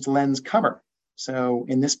hinged lens cover. So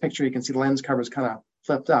in this picture, you can see the lens cover is kind of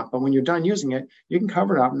flipped up, but when you're done using it, you can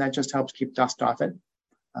cover it up, and that just helps keep dust off it.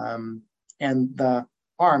 And the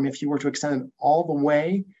arm, if you were to extend it all the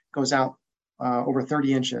way, goes out over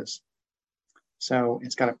 30 inches. So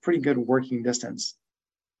it's got a pretty good working distance.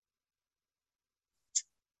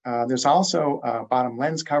 There's also a bottom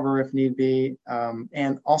lens cover if need be,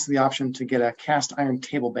 and also the option to get a cast iron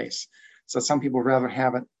table base. So some people would rather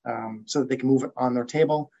have it so that they can move it on their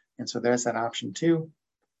table. And so there's that option too.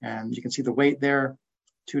 And you can see the weight there,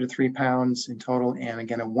 2 to 3 pounds in total. And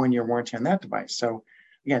again, a 1-year warranty on that device. So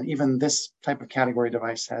again, even this type of category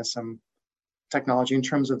device has some technology in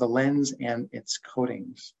terms of the lens and its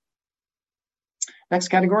coatings. Next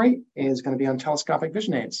category is going to be on telescopic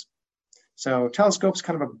vision aids. So telescope's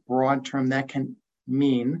kind of a broad term. That can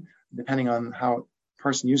mean, depending on how a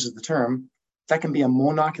person uses the term, that can be a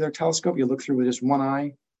monocular telescope you look through with just one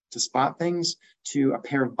eye to spot things, to a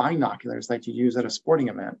pair of binoculars that you use at a sporting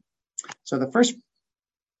event. So the first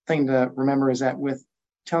thing to remember is that with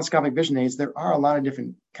telescopic vision aids, there are a lot of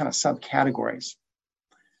different kind of subcategories.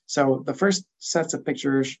 So the first sets of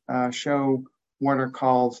pictures show what are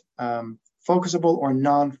called focusable or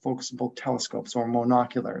non-focusable telescopes, or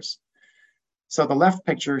monoculars. So the left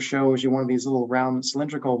picture shows you one of these little round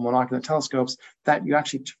cylindrical monocular telescopes that you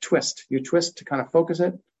actually twist. You twist to kind of focus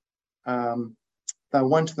it. The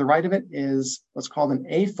one to the right of it is what's called an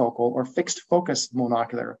afocal or fixed focus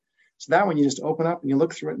monocular. So that one you just open up and you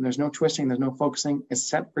look through it, and there's no twisting, there's no focusing. It's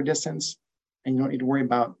set for distance, and you don't need to worry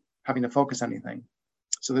about having to focus anything.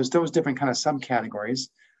 So there's those different kind of subcategories.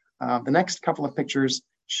 The next couple of pictures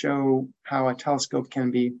show how a telescope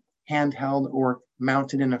can be handheld or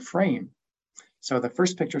mounted in a frame. So the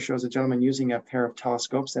first picture shows a gentleman using a pair of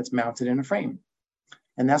telescopes that's mounted in a frame.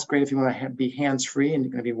 And that's great if you want to be hands-free and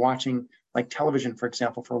you're going to be watching like television, for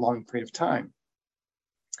example, for a long period of time.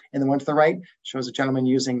 And the one to the right shows a gentleman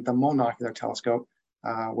using the monocular telescope,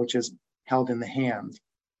 which is held in the hand.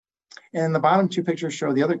 And the bottom 2 pictures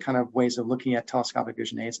show the other kind of ways of looking at telescopic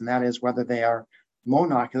vision aids, and that is whether they are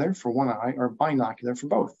monocular for one eye or binocular for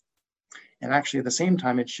both. And actually at the same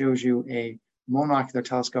time, it shows you a monocular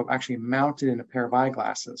telescope actually mounted in a pair of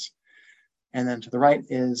eyeglasses. And then to the right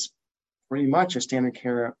is pretty much a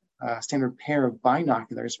standard pair of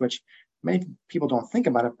binoculars, which many people don't think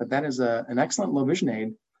about it, but that is an excellent low vision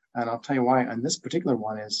aid. And I'll tell you why on this particular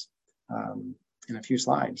one is in a few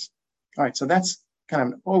slides. All right, so that's kind of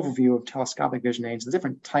an overview of telescopic vision aids, the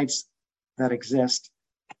different types that exist.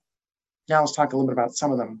 Now let's talk a little bit about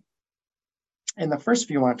some of them. And the first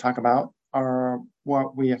few I want to talk about are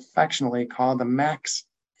what we affectionately call the MAX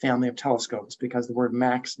family of telescopes, because the word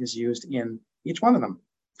MAX is used in each one of them.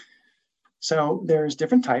 So there's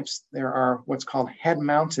different types. There are what's called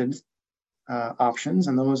head-mounted options,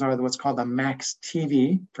 and those are what's called the MAX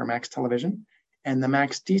TV for MAX television, and the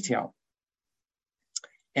MAX detail.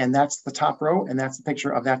 And that's the top row, and that's the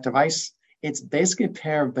picture of that device. It's basically a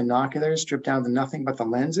pair of binoculars stripped down to nothing but the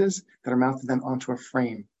lenses that are mounted then onto a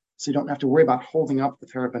frame. So you don't have to worry about holding up the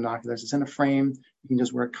pair of binoculars. It's in a frame. You can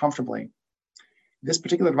just wear it comfortably. This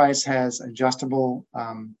particular device has adjustable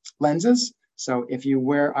lenses. So if you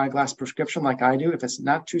wear eyeglass prescription like I do, if it's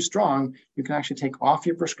not too strong, you can actually take off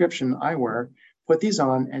your prescription eyewear, put these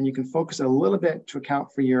on, and you can focus it a little bit to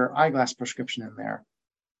account for your eyeglass prescription in there.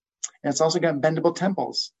 And it's also got bendable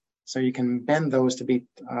temples. So you can bend those to be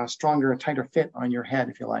stronger, tighter fit on your head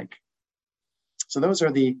if you like. So those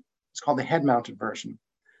are it's called the head-mounted version.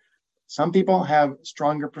 Some people have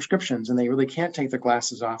stronger prescriptions and they really can't take their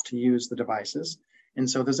glasses off to use the devices. And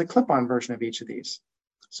so there's a clip-on version of each of these.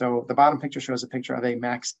 So the bottom picture shows a picture of a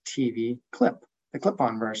MAX TV clip, the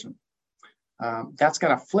clip-on version. That's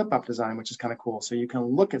got a flip-up design, which is kind of cool. So you can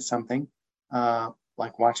look at something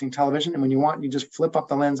like watching television, and when you want, you just flip up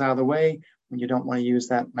the lens out of the way when you don't want to use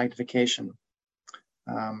that magnification.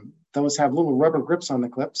 Those have little rubber grips on the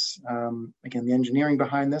clips. Again, the engineering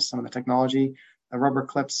behind this, some of the technology, the rubber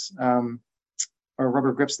clips or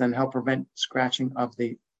rubber grips then help prevent scratching of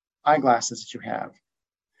the eyeglasses that you have.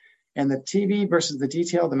 And the TV versus the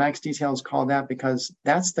detail, the MAX detail is called that because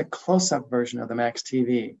that's the close-up version of the MAX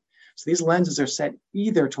TV. So these lenses are set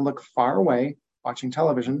either to look far away, watching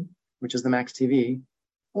television, which is the max TV,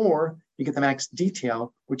 or you get the max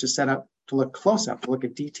detail, which is set up to look close up, to look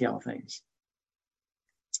at detail things.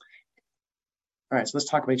 All right, so let's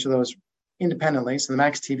talk about each of those independently. So the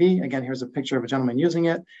max TV, again, here's a picture of a gentleman using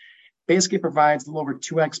it. Basically provides a little over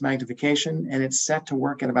 2x magnification, and it's set to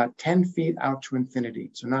work at about 10 feet out to infinity.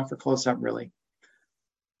 So not for close up, really.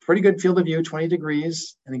 Pretty good field of view, 20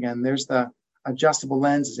 degrees. And again, there's the adjustable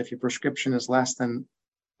lenses. If your prescription is less than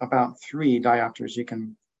about 3 diopters, you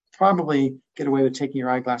can probably get away with taking your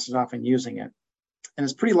eyeglasses off and using it. And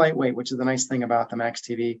it's pretty lightweight, which is the nice thing about the Max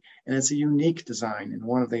TV. And it's a unique design. And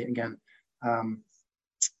one of the, again,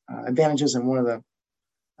 advantages and one of the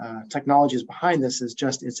technologies behind this is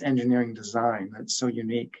just its engineering design. That's so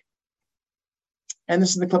unique. And this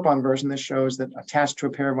is the clip-on version. This shows that attached to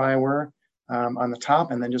a pair of eyewear on the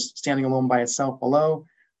top, and then just standing alone by itself below.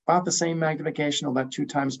 About the same magnification, about 2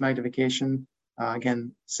 times magnification.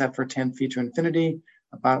 Again, set for 10 feet to infinity.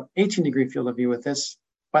 About 18-degree field of view with this.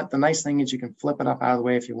 But the nice thing is you can flip it up out of the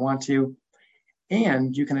way if you want to,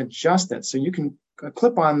 and you can adjust it. So you can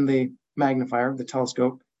clip on the magnifier, the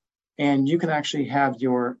telescope, and you can actually have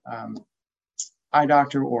your eye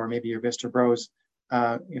doctor or maybe your Vista Bros,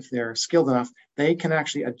 if they're skilled enough, they can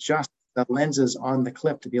actually adjust the lenses on the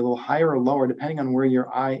clip to be a little higher or lower depending on where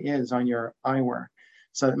your eye is on your eyewear.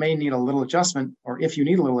 So it may need a little adjustment, or if you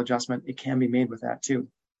need a little adjustment, it can be made with that too.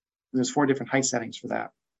 There's 4 different height settings for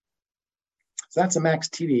that. So that's a Max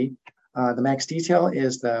TV. The Max Detail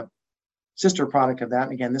is the sister product of that.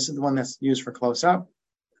 Again, this is the one that's used for close-up,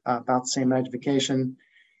 about the same magnification.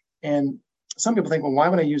 And some people think, well, why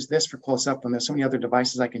would I use this for close-up when there's so many other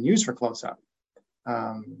devices I can use for close-up?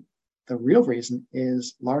 The real reason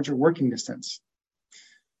is larger working distance.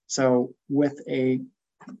 So with a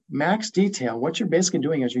Max Detail, what you're basically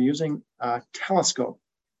doing is you're using a telescope.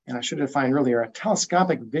 And I should have defined earlier, a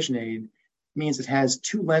telescopic vision aid means it has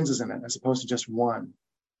 2 lenses in it as opposed to just 1.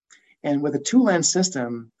 And with a 2-lens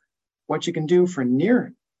system, what you can do for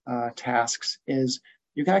near tasks is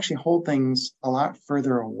you can actually hold things a lot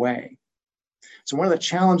further away. So one of the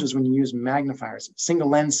challenges when you use magnifiers, single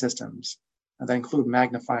lens systems that include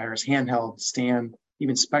magnifiers, handheld, stand,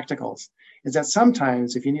 even spectacles, is that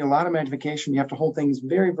sometimes if you need a lot of magnification, you have to hold things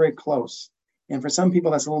very, very close. And for some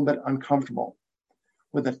people, that's a little bit uncomfortable.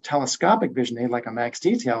 With a telescopic vision aid like a Max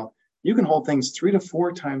Detail, you can hold things 3 to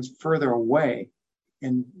 4 times further away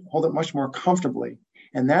and hold it much more comfortably.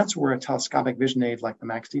 And that's where a telescopic vision aid like the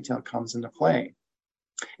Max Detail comes into play.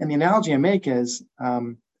 And the analogy I make is,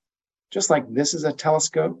 just like this is a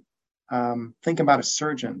telescope, think about a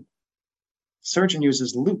surgeon. Surgeon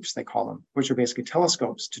uses loops, they call them, which are basically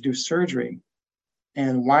telescopes to do surgery.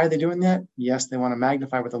 And why are they doing that? Yes, they want to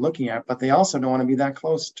magnify what they're looking at, but they also don't want to be that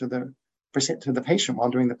close to the patient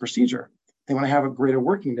while doing the procedure. They want to have a greater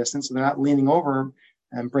working distance, so they're not leaning over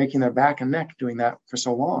and breaking their back and neck doing that for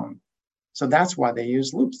so long. So that's why they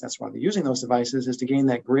use loops. That's why they're using those devices, is to gain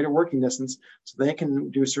that greater working distance so they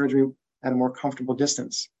can do surgery at a more comfortable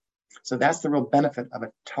distance. So that's the real benefit of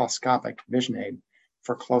a telescopic vision aid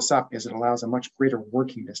for close-up, is it allows a much greater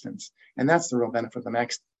working distance. And that's the real benefit of the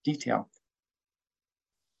Max Detail.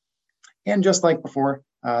 And just like before,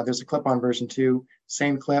 there's a clip-on version too.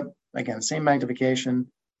 Same clip, again, same magnification,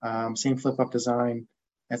 same flip-up design,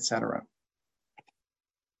 etc.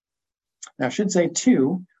 Now, I should say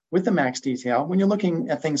too, with the Max Detail, when you're looking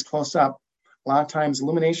at things close up, a lot of times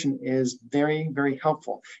illumination is very, very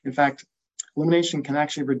helpful. In fact, illumination can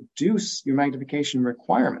actually reduce your magnification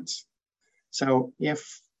requirements. So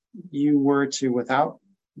if you were to, without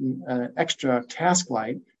an extra task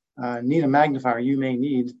light, need a magnifier, you may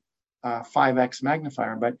need a 5x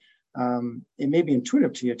magnifier, but it may be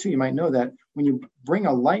intuitive to you too. You might know that when you bring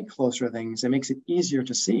a light closer to things, it makes it easier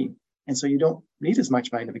to see. And so you don't need as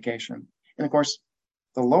much magnification. And of course,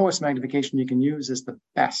 the lowest magnification you can use is the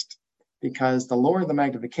best, because the lower the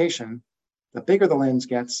magnification, the bigger the lens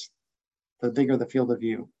gets, the bigger the field of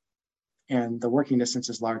view. And the working distance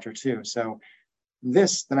is larger too. So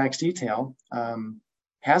this, the Max Detail,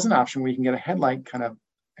 has an option where you can get a headlight kind of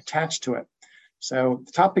attached to it. So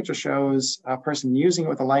the top picture shows a person using it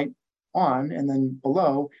with the light on, and then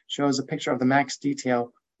below shows a picture of the Max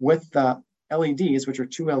Detail with the LEDs, which are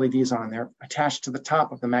 2 LEDs on there, attached to the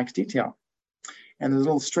top of the Max Detail. And there's a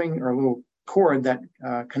little string or a little cord that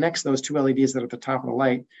connects those 2 LEDs that are at the top of the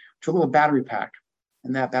light to a little battery pack.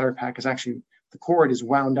 And that battery pack is actually, the cord is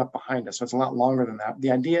wound up behind us, so it's a lot longer than that.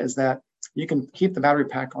 The idea is that you can keep the battery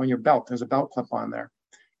pack on your belt. There's a belt clip on there.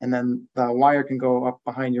 And then the wire can go up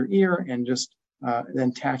behind your ear and just then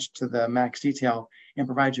attach to the Max Detail and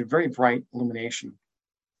provide you very bright illumination.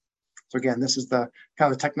 So again, this is the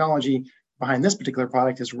kind of the technology behind this particular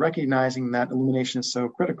product is recognizing that illumination is so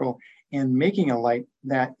critical and making a light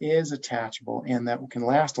that is attachable and that can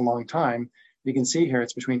last a long time. You can see here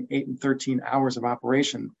it's between 8 and 13 hours of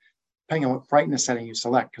operation, depending on what brightness setting you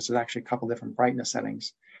select, because there's actually a couple different brightness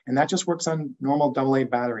settings. And that just works on normal AA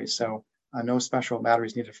batteries, so no special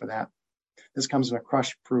batteries needed for that. This comes in a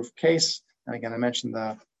crush-proof case. And again, I mentioned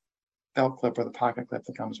the belt clip or the pocket clip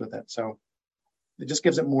that comes with it. So it just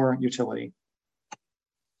gives it more utility.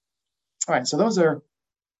 All right, so those are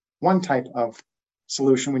one type of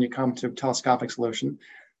solution when you come to telescopic solutions.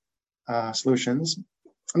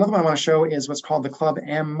 Another one I want to show is what's called the Club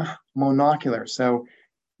M monocular. So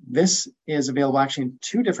this is available actually in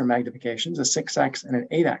two different magnifications, a 6x and an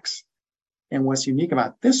 8x. And what's unique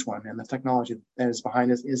about this one and the technology that is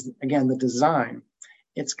behind it is, again, the design.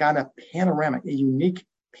 It's got a unique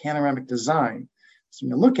panoramic design. So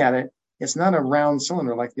when you look at it, it's not a round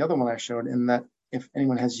cylinder like the other one I showed, in that if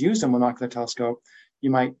anyone has used a monocular telescope, you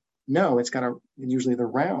might know it's got usually the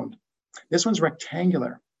round. This one's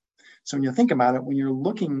rectangular. So when you think about it, when you're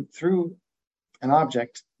looking through an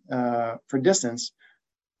object for distance,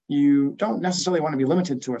 you don't necessarily want to be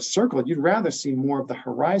limited to a circle. You'd rather see more of the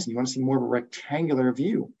horizon. You want to see more of a rectangular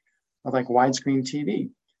view of like widescreen TV.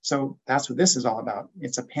 So that's what this is all about.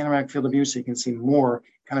 It's a panoramic field of view, so you can see more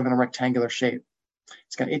kind of in a rectangular shape.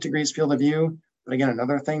 It's got 8 degrees field of view. But again,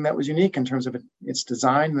 another thing that was unique in terms of its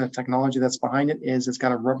design and the technology that's behind it is it's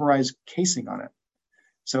got a rubberized casing on it.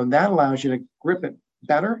 So that allows you to grip it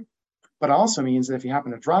better, but also means that if you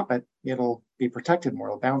happen to drop it, it'll be protected more,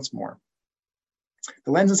 it'll bounce more.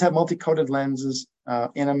 The lenses have multi-coated lenses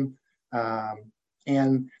in them,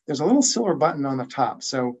 and there's a little silver button on the top.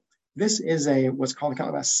 So this is what's called kind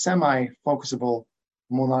of a semi-focusable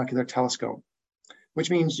monocular telescope, which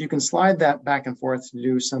means you can slide that back and forth to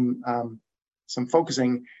do some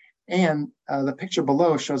focusing. And the picture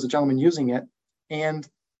below shows a gentleman using it, and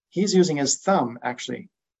he's using his thumb actually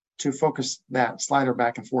to focus that slider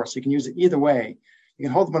back and forth. So you can use it either way. You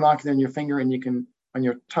can hold the binocular in your finger, and you can, on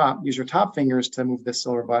your top, use your top fingers to move this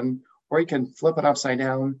silver button, or you can flip it upside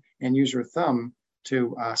down and use your thumb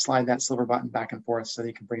to slide that silver button back and forth so that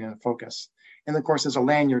you can bring it into focus. And of course, there's a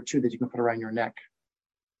lanyard too that you can put around your neck.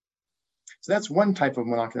 So that's one type of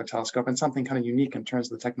monocular telescope, and something kind of unique in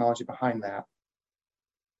terms of the technology behind that.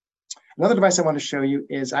 Another device I want to show you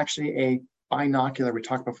is actually a binocular. We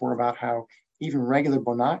talked before about how even regular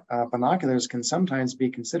binoculars can sometimes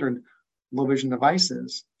be considered low vision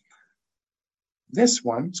devices. This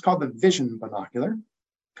one, it's called the Vision binocular,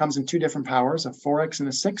 comes in two different powers, a 4x and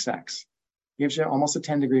a 6x. Gives you almost a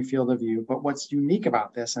 10-degree field of view. But what's unique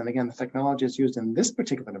about this, and again, the technology that's used in this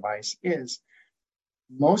particular device, is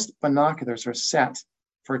most binoculars are set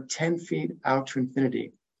for 10 feet out to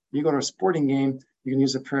infinity. You go to a sporting game, you can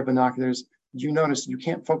use a pair of binoculars. You notice you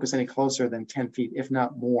can't focus any closer than 10 feet, if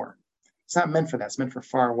not more. It's not meant for that. It's meant for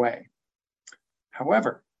far away.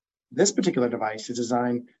 However, this particular device is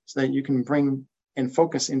designed so that you can bring and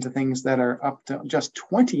focus into things that are up to just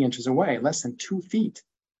 20 inches away, less than 2 feet.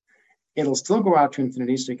 It'll still go out to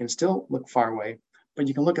infinity, so you can still look far away, but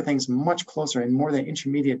you can look at things much closer and more than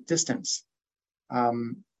intermediate distance.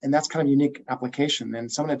 And that's kind of a unique application.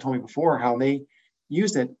 And someone had told me before how they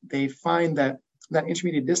used it. They find that that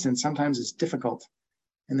intermediate distance sometimes is difficult.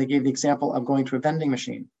 And they gave the example of going to a vending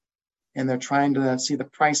machine, and they're trying to see the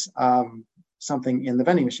price of something in the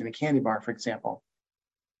vending machine, a candy bar, for example.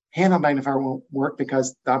 Handheld magnifier won't work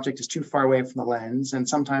because the object is too far away from the lens. And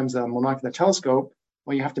sometimes a monocular telescope,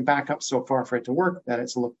 well, you have to back up so far for it to work that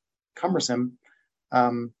it's a little cumbersome.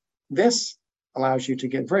 This allows you to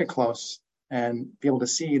get very close and be able to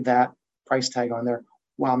see that price tag on there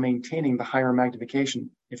while maintaining the higher magnification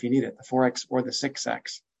if you need it, the 4x or the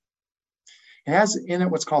 6x. It has in it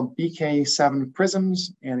what's called BK7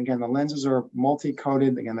 prisms. And again, the lenses are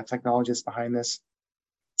multi-coated. Again, the technology is behind this.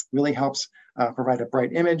 Really helps provide a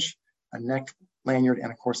bright image, a neck lanyard,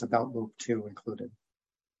 and of course a belt loop too included.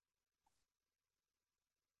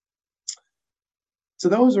 So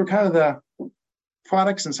those are kind of the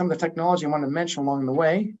products and some of the technology I want to mention along the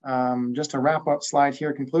way. Just a wrap up slide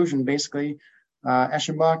here, conclusion, basically,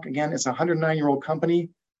 Eschenbach, again, it's a 109-year-old company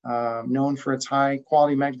known for its high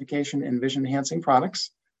quality magnification and vision enhancing products.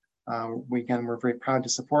 We're very proud to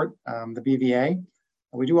support the BVA.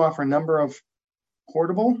 We do offer a number of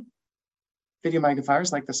portable video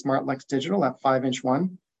magnifiers like the SmartLux Digital, that 5-inch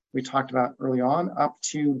one we talked about early on, up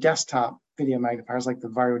to desktop video magnifiers like the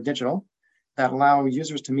Vario Digital that allow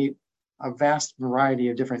users to meet a vast variety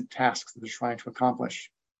of different tasks that they're trying to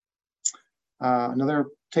accomplish. Another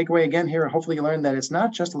takeaway again here, hopefully you learned that it's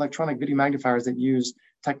not just electronic video magnifiers that use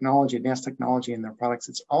technology, advanced technology in their products.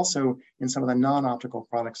 It's also in some of the non-optical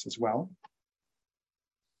products as well.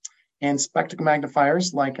 And spectacle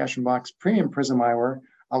magnifiers like Eschenbach's premium prism eyewear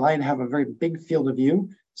allow you to have a very big field of view,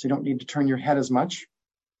 so you don't need to turn your head as much.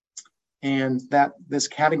 And that this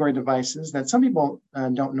category of devices that some people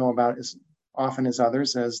don't know about as often as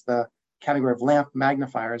others as the category of lamp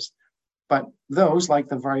magnifiers, but those, like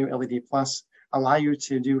the Vario LED Plus, allow you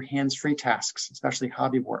to do hands-free tasks, especially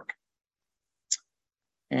hobby work.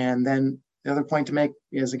 And then the other point to make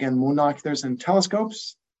is, again, monoculars and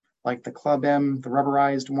telescopes, like the Club M, the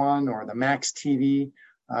rubberized one, or the Max TV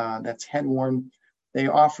that's head-worn. They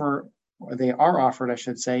are offered, I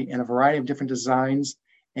should say, in a variety of different designs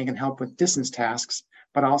and can help with distance tasks,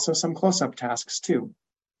 but also some close-up tasks too.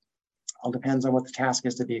 All depends on what the task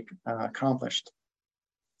is to be accomplished.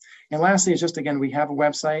 And lastly, it's just, again, we have a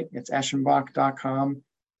website. It's eschenbach.com,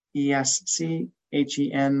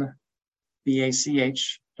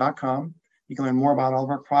 eschenbach.com. You can learn more about all of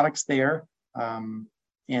our products there.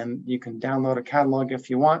 And you can download a catalog if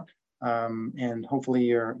you want. And hopefully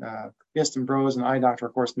your VIST and Bros and eye doctor,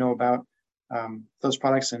 of course, know about those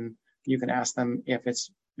products, and you can ask them if it's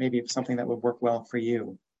maybe something that would work well for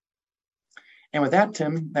you. And with that,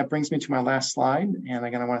 Tim, that brings me to my last slide. And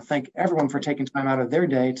again, I want to thank everyone for taking time out of their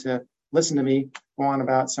day to listen to me go on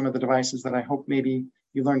about some of the devices that I hope maybe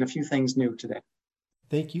you learned a few things new today.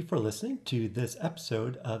 Thank you for listening to this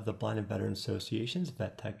episode of the Blind and Veteran Association's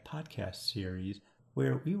VetTech podcast series,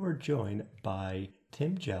 where we were joined by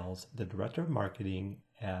Tim Gels, the Director of Marketing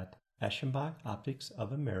at Eschenbach Optics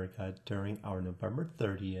of America, during our November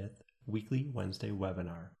 30th weekly Wednesday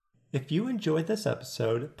webinar. If you enjoyed this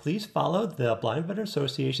episode, please follow the Blind Veteran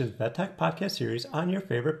Association's VetTech podcast series on your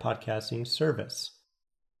favorite podcasting service.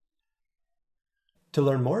 To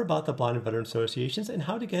learn more about the Blind and Veteran Associations and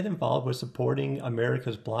how to get involved with supporting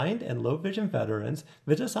America's blind and low vision veterans,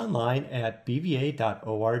 visit us online at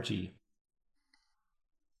bva.org.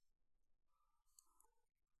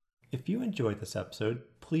 If you enjoyed this episode,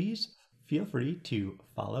 please feel free to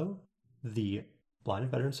follow the Blind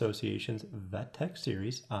and Veteran Association's VetTech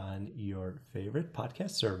series on your favorite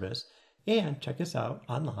podcast service, and check us out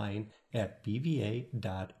online at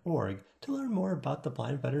bva.org to learn more about the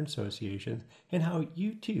Blind and Veteran Association and how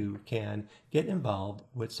you too can get involved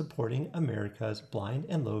with supporting America's blind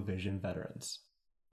and low vision veterans.